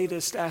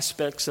greatest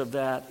aspects of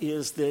that,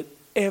 is that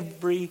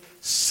every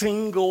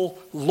single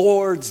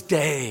Lord's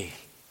Day,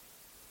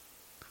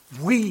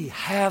 we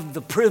have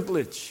the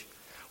privilege,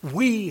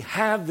 we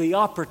have the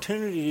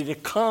opportunity to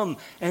come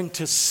and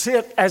to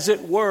sit, as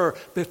it were,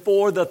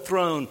 before the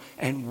throne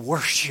and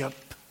worship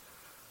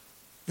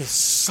this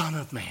Son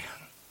of Man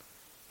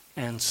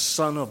and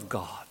Son of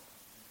God.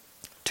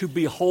 To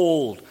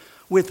behold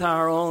with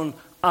our own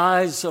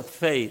eyes of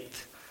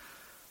faith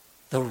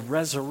the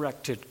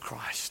resurrected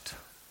Christ,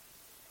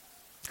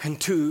 and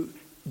to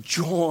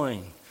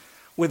join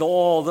with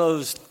all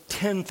those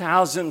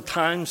 10,000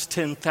 times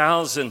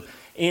 10,000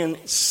 in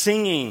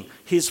singing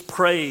his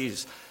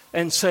praise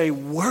and say,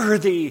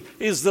 worthy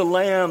is the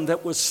Lamb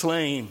that was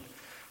slain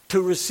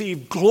to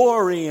receive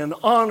glory and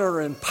honor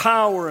and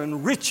power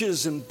and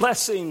riches and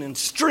blessing and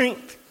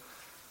strength.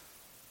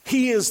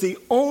 He is the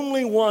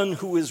only one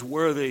who is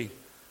worthy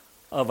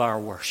of our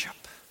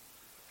worship.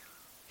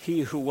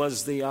 He who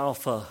was the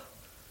Alpha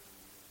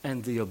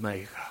and the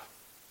Omega,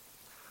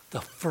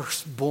 the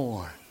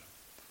firstborn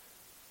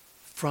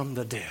from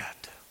the dead,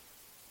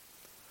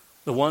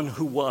 the one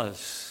who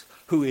was,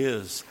 who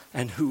is,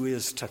 and who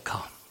is to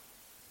come.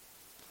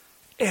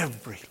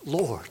 Every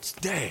Lord's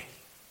Day,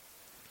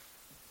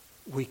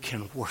 we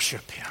can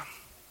worship him.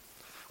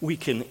 We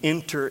can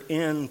enter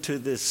into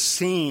this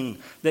scene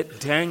that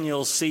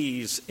Daniel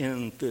sees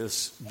in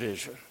this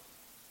vision.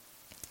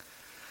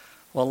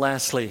 Well,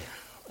 lastly,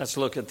 let's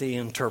look at the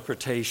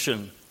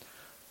interpretation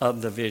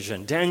of the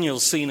vision.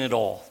 Daniel's seen it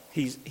all.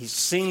 He's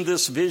seen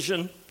this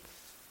vision,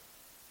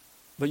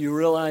 but you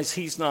realize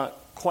he's not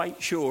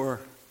quite sure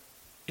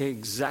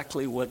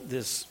exactly what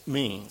this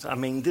means. I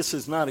mean, this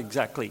is not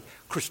exactly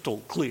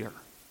crystal clear.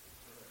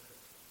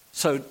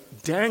 So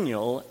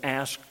Daniel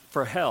asked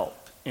for help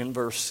in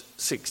verse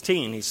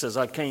 16. He says,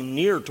 I came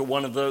near to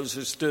one of those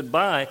who stood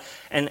by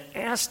and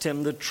asked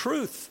him the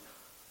truth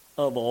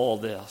of all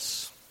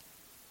this.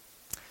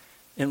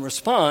 In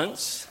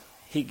response,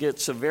 he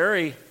gets a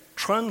very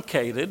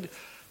truncated,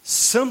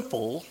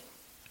 simple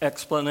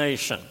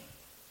explanation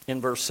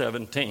in verse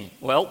 17.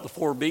 Well, the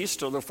four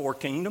beasts are the four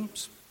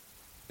kingdoms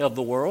of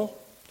the world,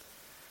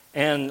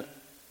 and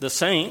the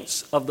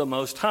saints of the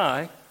Most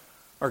High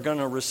are going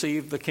to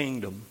receive the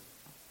kingdom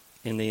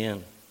in the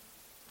end.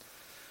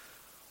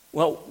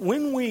 Well,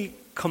 when we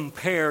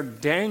compare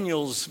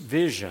Daniel's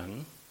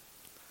vision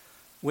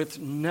with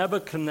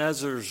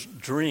Nebuchadnezzar's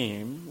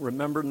dream,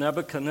 remember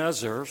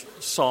Nebuchadnezzar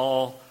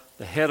saw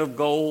the head of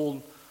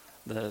gold,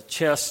 the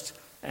chest,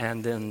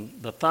 and then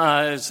the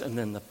thighs, and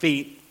then the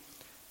feet,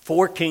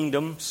 four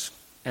kingdoms.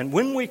 And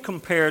when we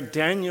compare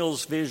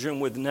Daniel's vision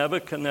with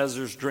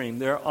Nebuchadnezzar's dream,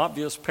 there are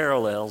obvious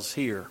parallels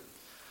here.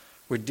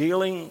 We're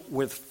dealing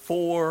with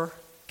four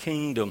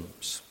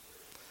kingdoms.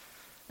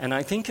 And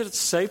I think it's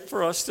safe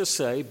for us to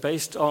say,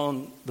 based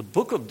on the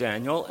book of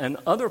Daniel and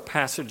other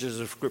passages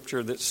of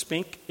Scripture that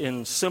speak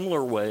in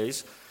similar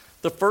ways,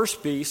 the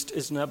first beast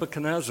is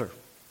Nebuchadnezzar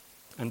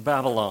and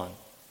Babylon.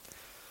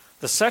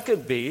 The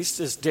second beast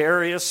is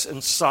Darius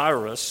and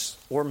Cyrus,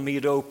 or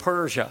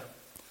Medo-Persia.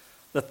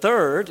 The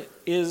third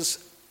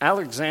is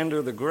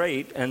Alexander the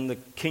Great and the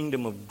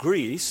kingdom of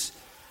Greece,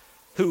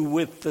 who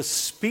with the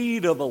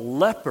speed of a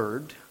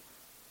leopard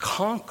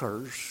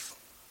conquers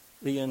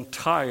the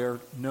entire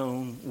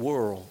known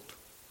world.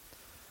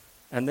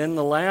 And then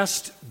the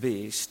last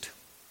beast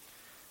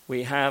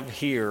we have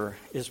here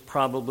is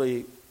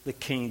probably the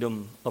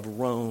kingdom of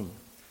Rome,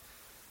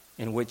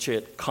 in which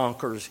it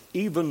conquers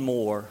even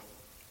more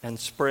and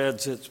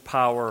spreads its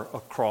power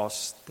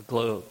across the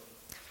globe.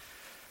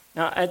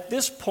 Now, at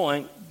this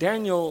point,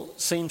 Daniel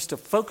seems to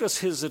focus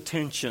his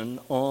attention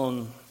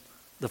on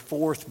the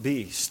fourth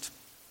beast,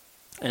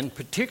 and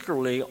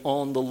particularly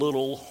on the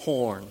little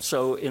horn.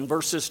 So in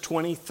verses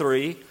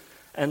 23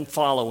 and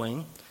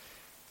following,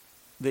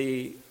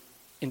 the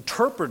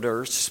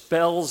interpreter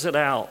spells it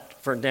out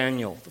for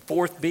Daniel. The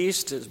fourth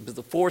beast is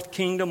the fourth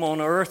kingdom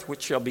on earth,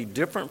 which shall be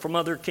different from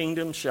other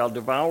kingdoms, shall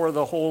devour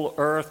the whole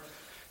earth.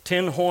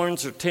 10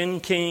 horns are 10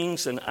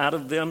 kings, and out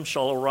of them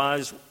shall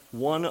arise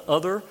one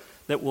other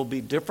that will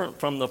be different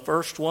from the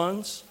first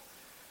ones,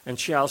 and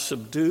shall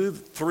subdue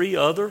 3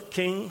 other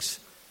kings.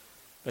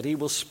 But he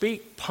will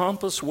speak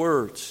pompous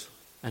words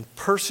and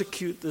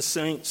persecute the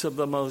saints of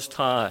the Most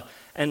High,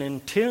 and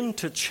intend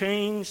to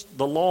change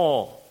the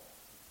law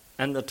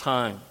and the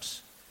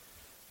times.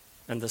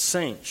 And the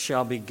saints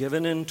shall be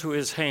given into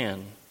his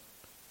hand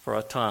for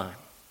a time.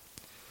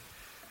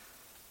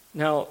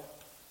 Now,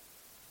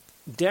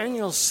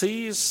 Daniel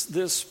sees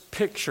this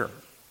picture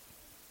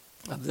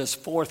of this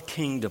fourth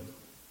kingdom.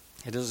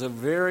 It is a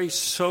very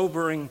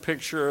sobering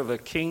picture of a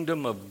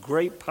kingdom of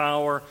great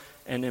power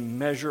and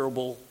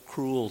immeasurable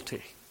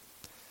cruelty.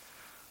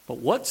 But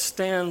what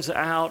stands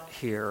out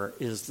here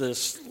is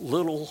this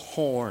little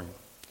horn.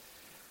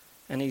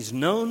 And he's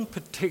known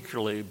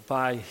particularly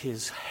by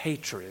his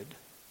hatred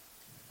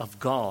of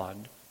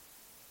God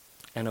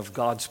and of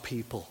God's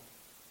people.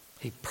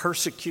 He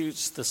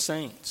persecutes the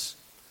saints.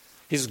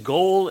 His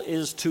goal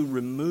is to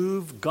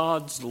remove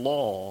God's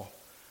law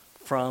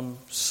from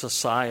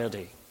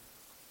society.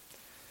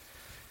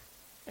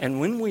 And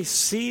when we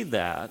see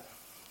that,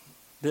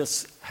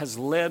 this has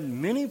led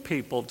many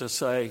people to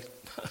say,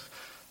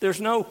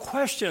 there's no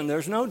question,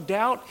 there's no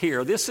doubt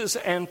here. This is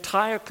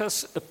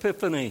Antiochus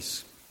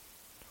Epiphanes.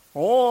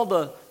 All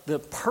the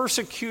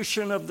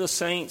persecution of the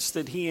saints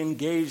that he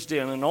engaged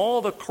in and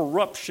all the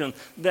corruption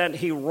that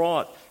he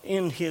wrought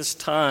in his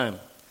time.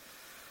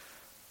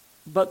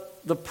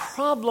 But the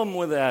problem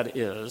with that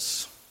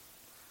is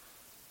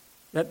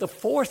that the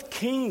fourth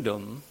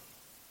kingdom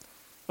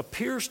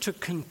appears to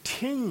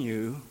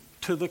continue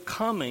to the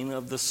coming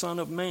of the Son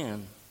of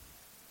Man.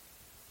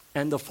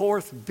 And the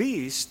fourth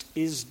beast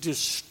is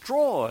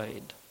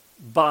destroyed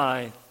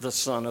by the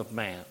Son of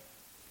Man.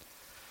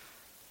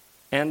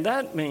 And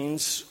that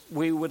means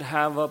we would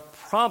have a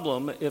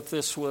problem if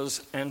this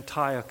was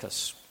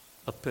Antiochus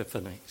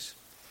Epiphanes,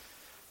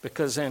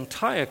 because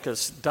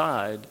Antiochus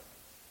died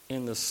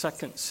in the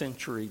 2nd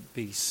century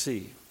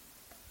BC.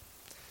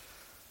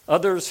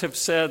 Others have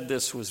said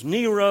this was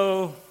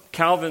Nero.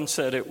 Calvin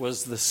said it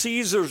was the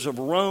Caesars of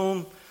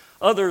Rome.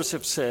 Others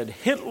have said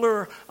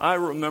Hitler. I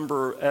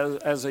remember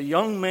as a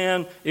young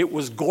man, it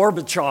was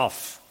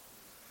Gorbachev,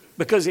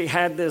 because he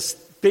had this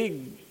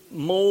big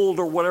mold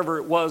or whatever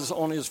it was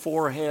on his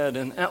forehead.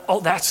 And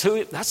that's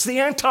the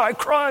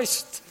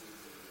Antichrist.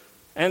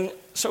 And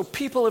so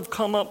people have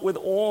come up with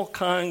all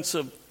kinds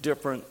of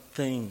different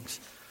things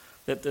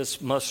that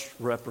this must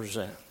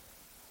represent.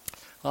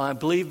 I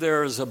believe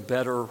there is a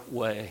better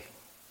way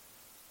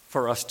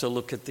for us to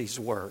look at these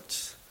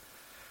words.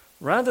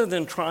 Rather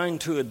than trying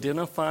to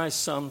identify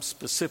some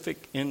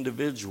specific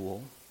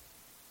individual,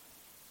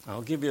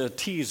 I'll give you a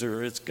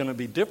teaser. It's going to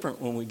be different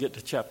when we get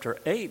to chapter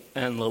 8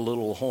 and the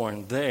little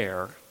horn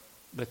there,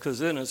 because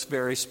then it's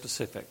very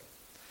specific.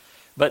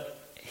 But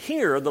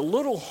here, the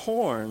little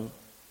horn,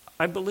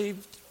 I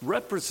believe,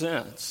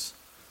 represents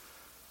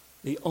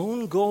the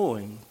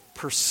ongoing,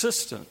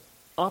 persistent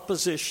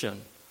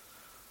opposition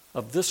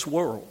of this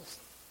world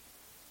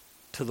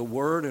to the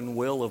word and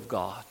will of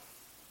God.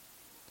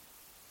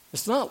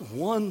 It's not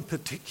one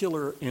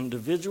particular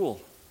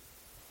individual,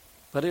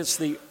 but it's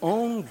the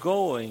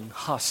ongoing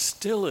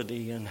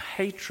hostility and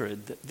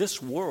hatred that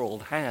this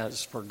world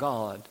has for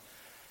God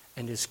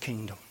and His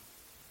kingdom.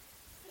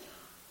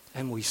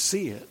 And we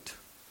see it.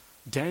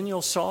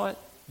 Daniel saw it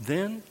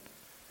then.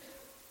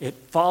 It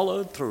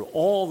followed through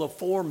all the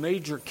 4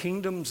 major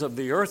kingdoms of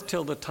the earth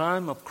till the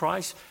time of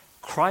Christ.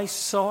 Christ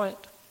saw it.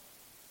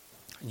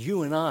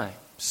 You and I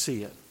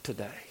see it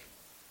today.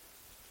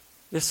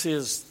 This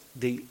is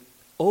the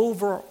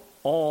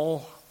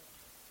overall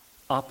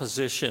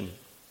opposition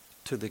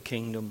to the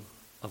kingdom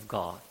of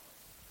God.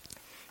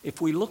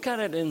 If we look at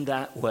it in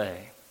that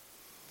way,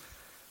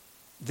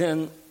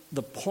 then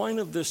the point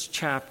of this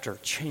chapter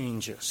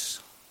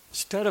changes.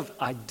 Instead of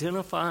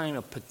identifying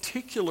a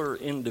particular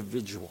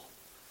individual,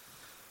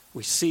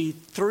 we see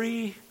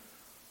 3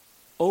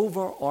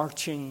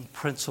 overarching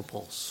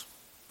principles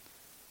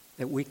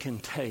that we can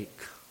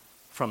take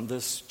from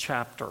this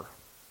chapter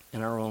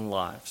in our own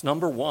lives.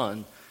 Number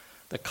 1,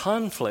 the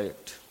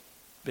conflict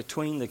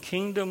between the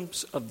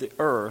kingdoms of the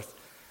earth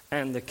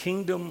and the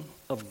kingdom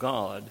of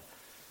God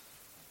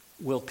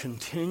will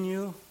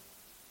continue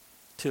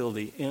till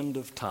the end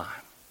of time.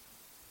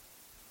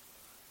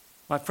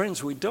 My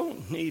friends, we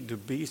don't need to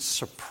be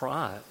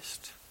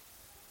surprised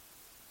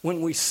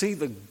when we see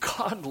the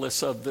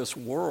godless of this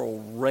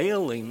world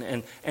railing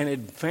and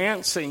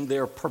advancing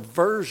their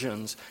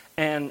perversions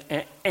and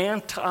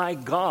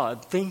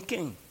anti-God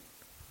thinking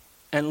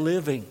and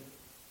living.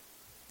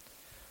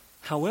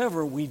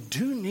 However, we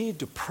do need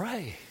to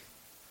pray,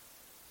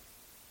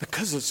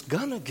 because it's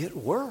going to get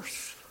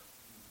worse.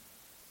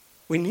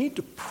 We need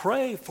to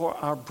pray for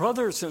our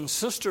brothers and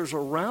sisters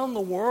around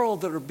the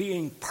world that are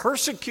being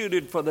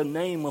persecuted for the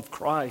name of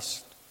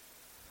Christ.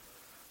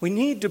 We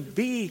need to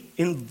be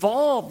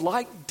involved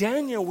like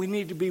Daniel. We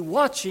need to be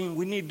watching.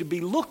 We need to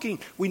be looking.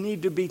 We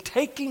need to be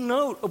taking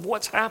note of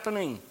what's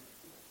happening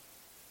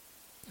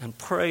and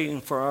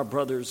praying for our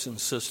brothers and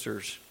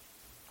sisters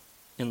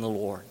in the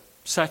Lord.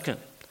 Second,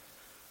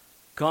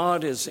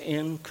 God is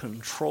in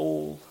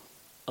control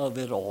of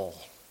it all.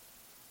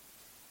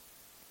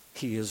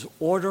 He is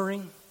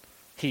ordering,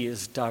 He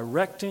is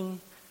directing,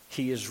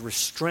 He is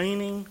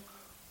restraining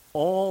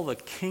all the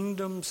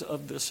kingdoms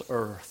of this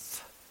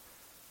earth.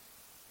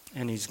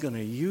 And He's going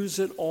to use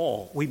it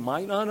all. We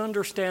might not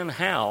understand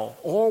how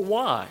or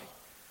why,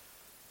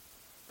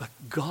 but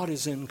God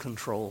is in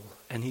control,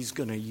 and He's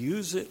going to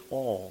use it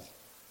all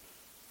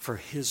for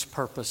His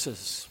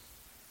purposes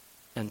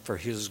and for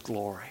His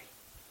glory.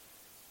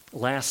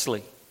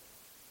 Lastly,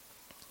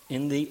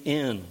 in the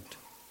end,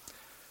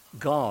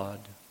 God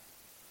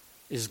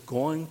is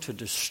going to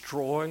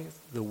destroy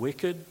the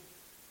wicked,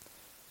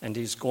 and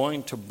He's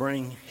going to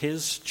bring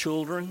His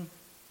children,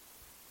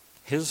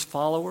 His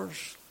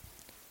followers,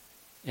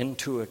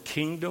 into a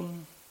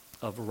kingdom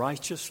of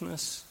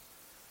righteousness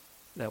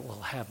that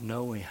will have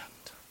no end.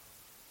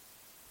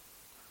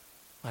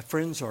 My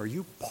friends, are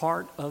you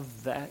part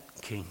of that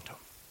kingdom?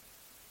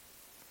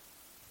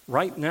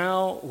 Right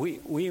now,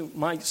 we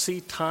might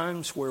see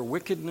times where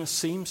wickedness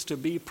seems to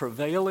be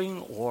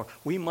prevailing, or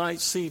we might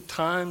see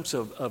times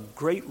of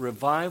great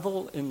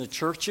revival in the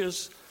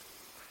churches.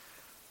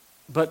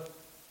 But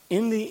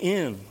in the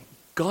end,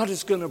 God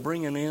is going to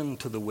bring an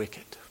end to the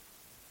wicked.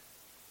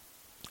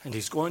 And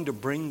He's going to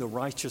bring the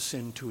righteous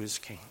into His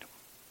kingdom.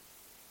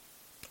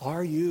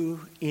 Are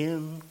you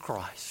in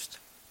Christ?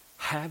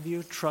 Have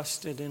you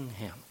trusted in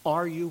Him?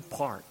 Are you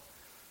part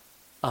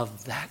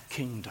of that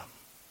kingdom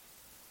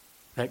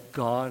that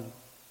God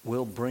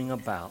will bring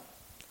about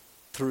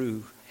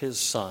through His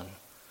Son,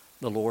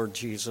 the Lord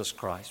Jesus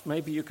Christ?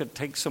 Maybe you could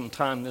take some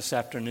time this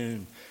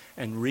afternoon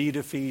and read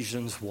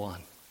Ephesians 1.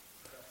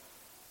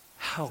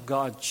 How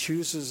God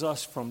chooses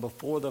us from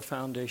before the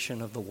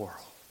foundation of the world.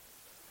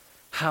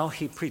 How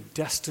He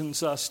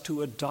predestines us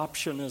to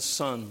adoption as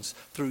sons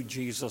through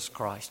Jesus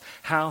Christ.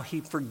 How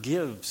He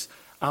forgives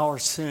our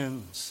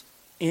sins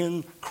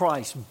in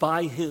Christ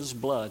by His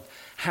blood.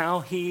 How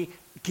He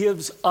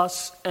gives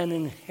us an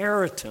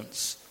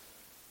inheritance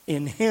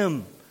in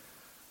Him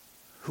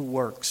who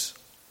works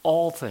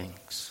all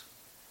things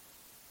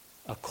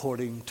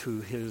according to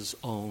His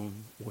own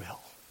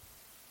will.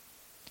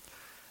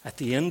 At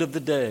the end of the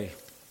day,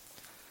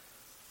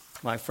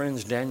 my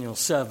friends, Daniel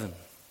 7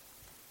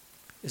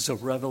 is a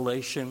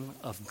revelation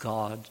of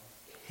God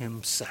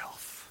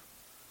Himself.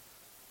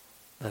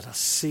 Let us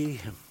see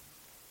Him.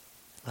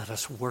 Let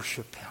us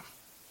worship Him.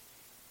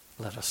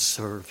 Let us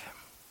serve Him.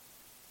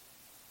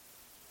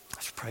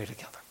 Let's pray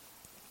together.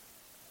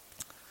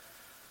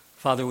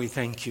 Father, we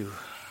thank You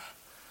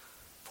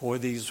for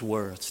these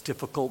words,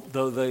 difficult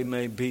though they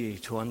may be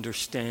to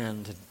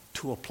understand and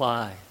to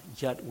apply,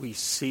 yet we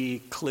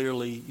see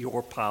clearly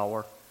your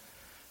power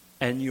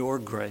and your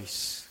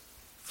grace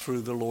through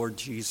the Lord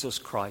Jesus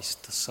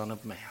Christ, the Son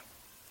of Man.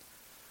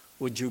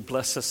 Would you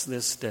bless us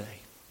this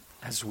day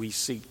as we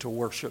seek to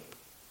worship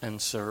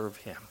and serve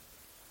him?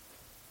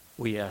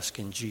 We ask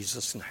in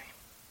Jesus' name.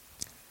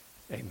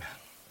 Amen.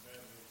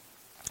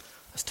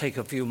 Let's take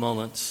a few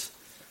moments,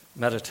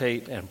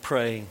 meditate and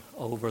pray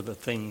over the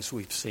things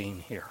we've seen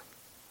here.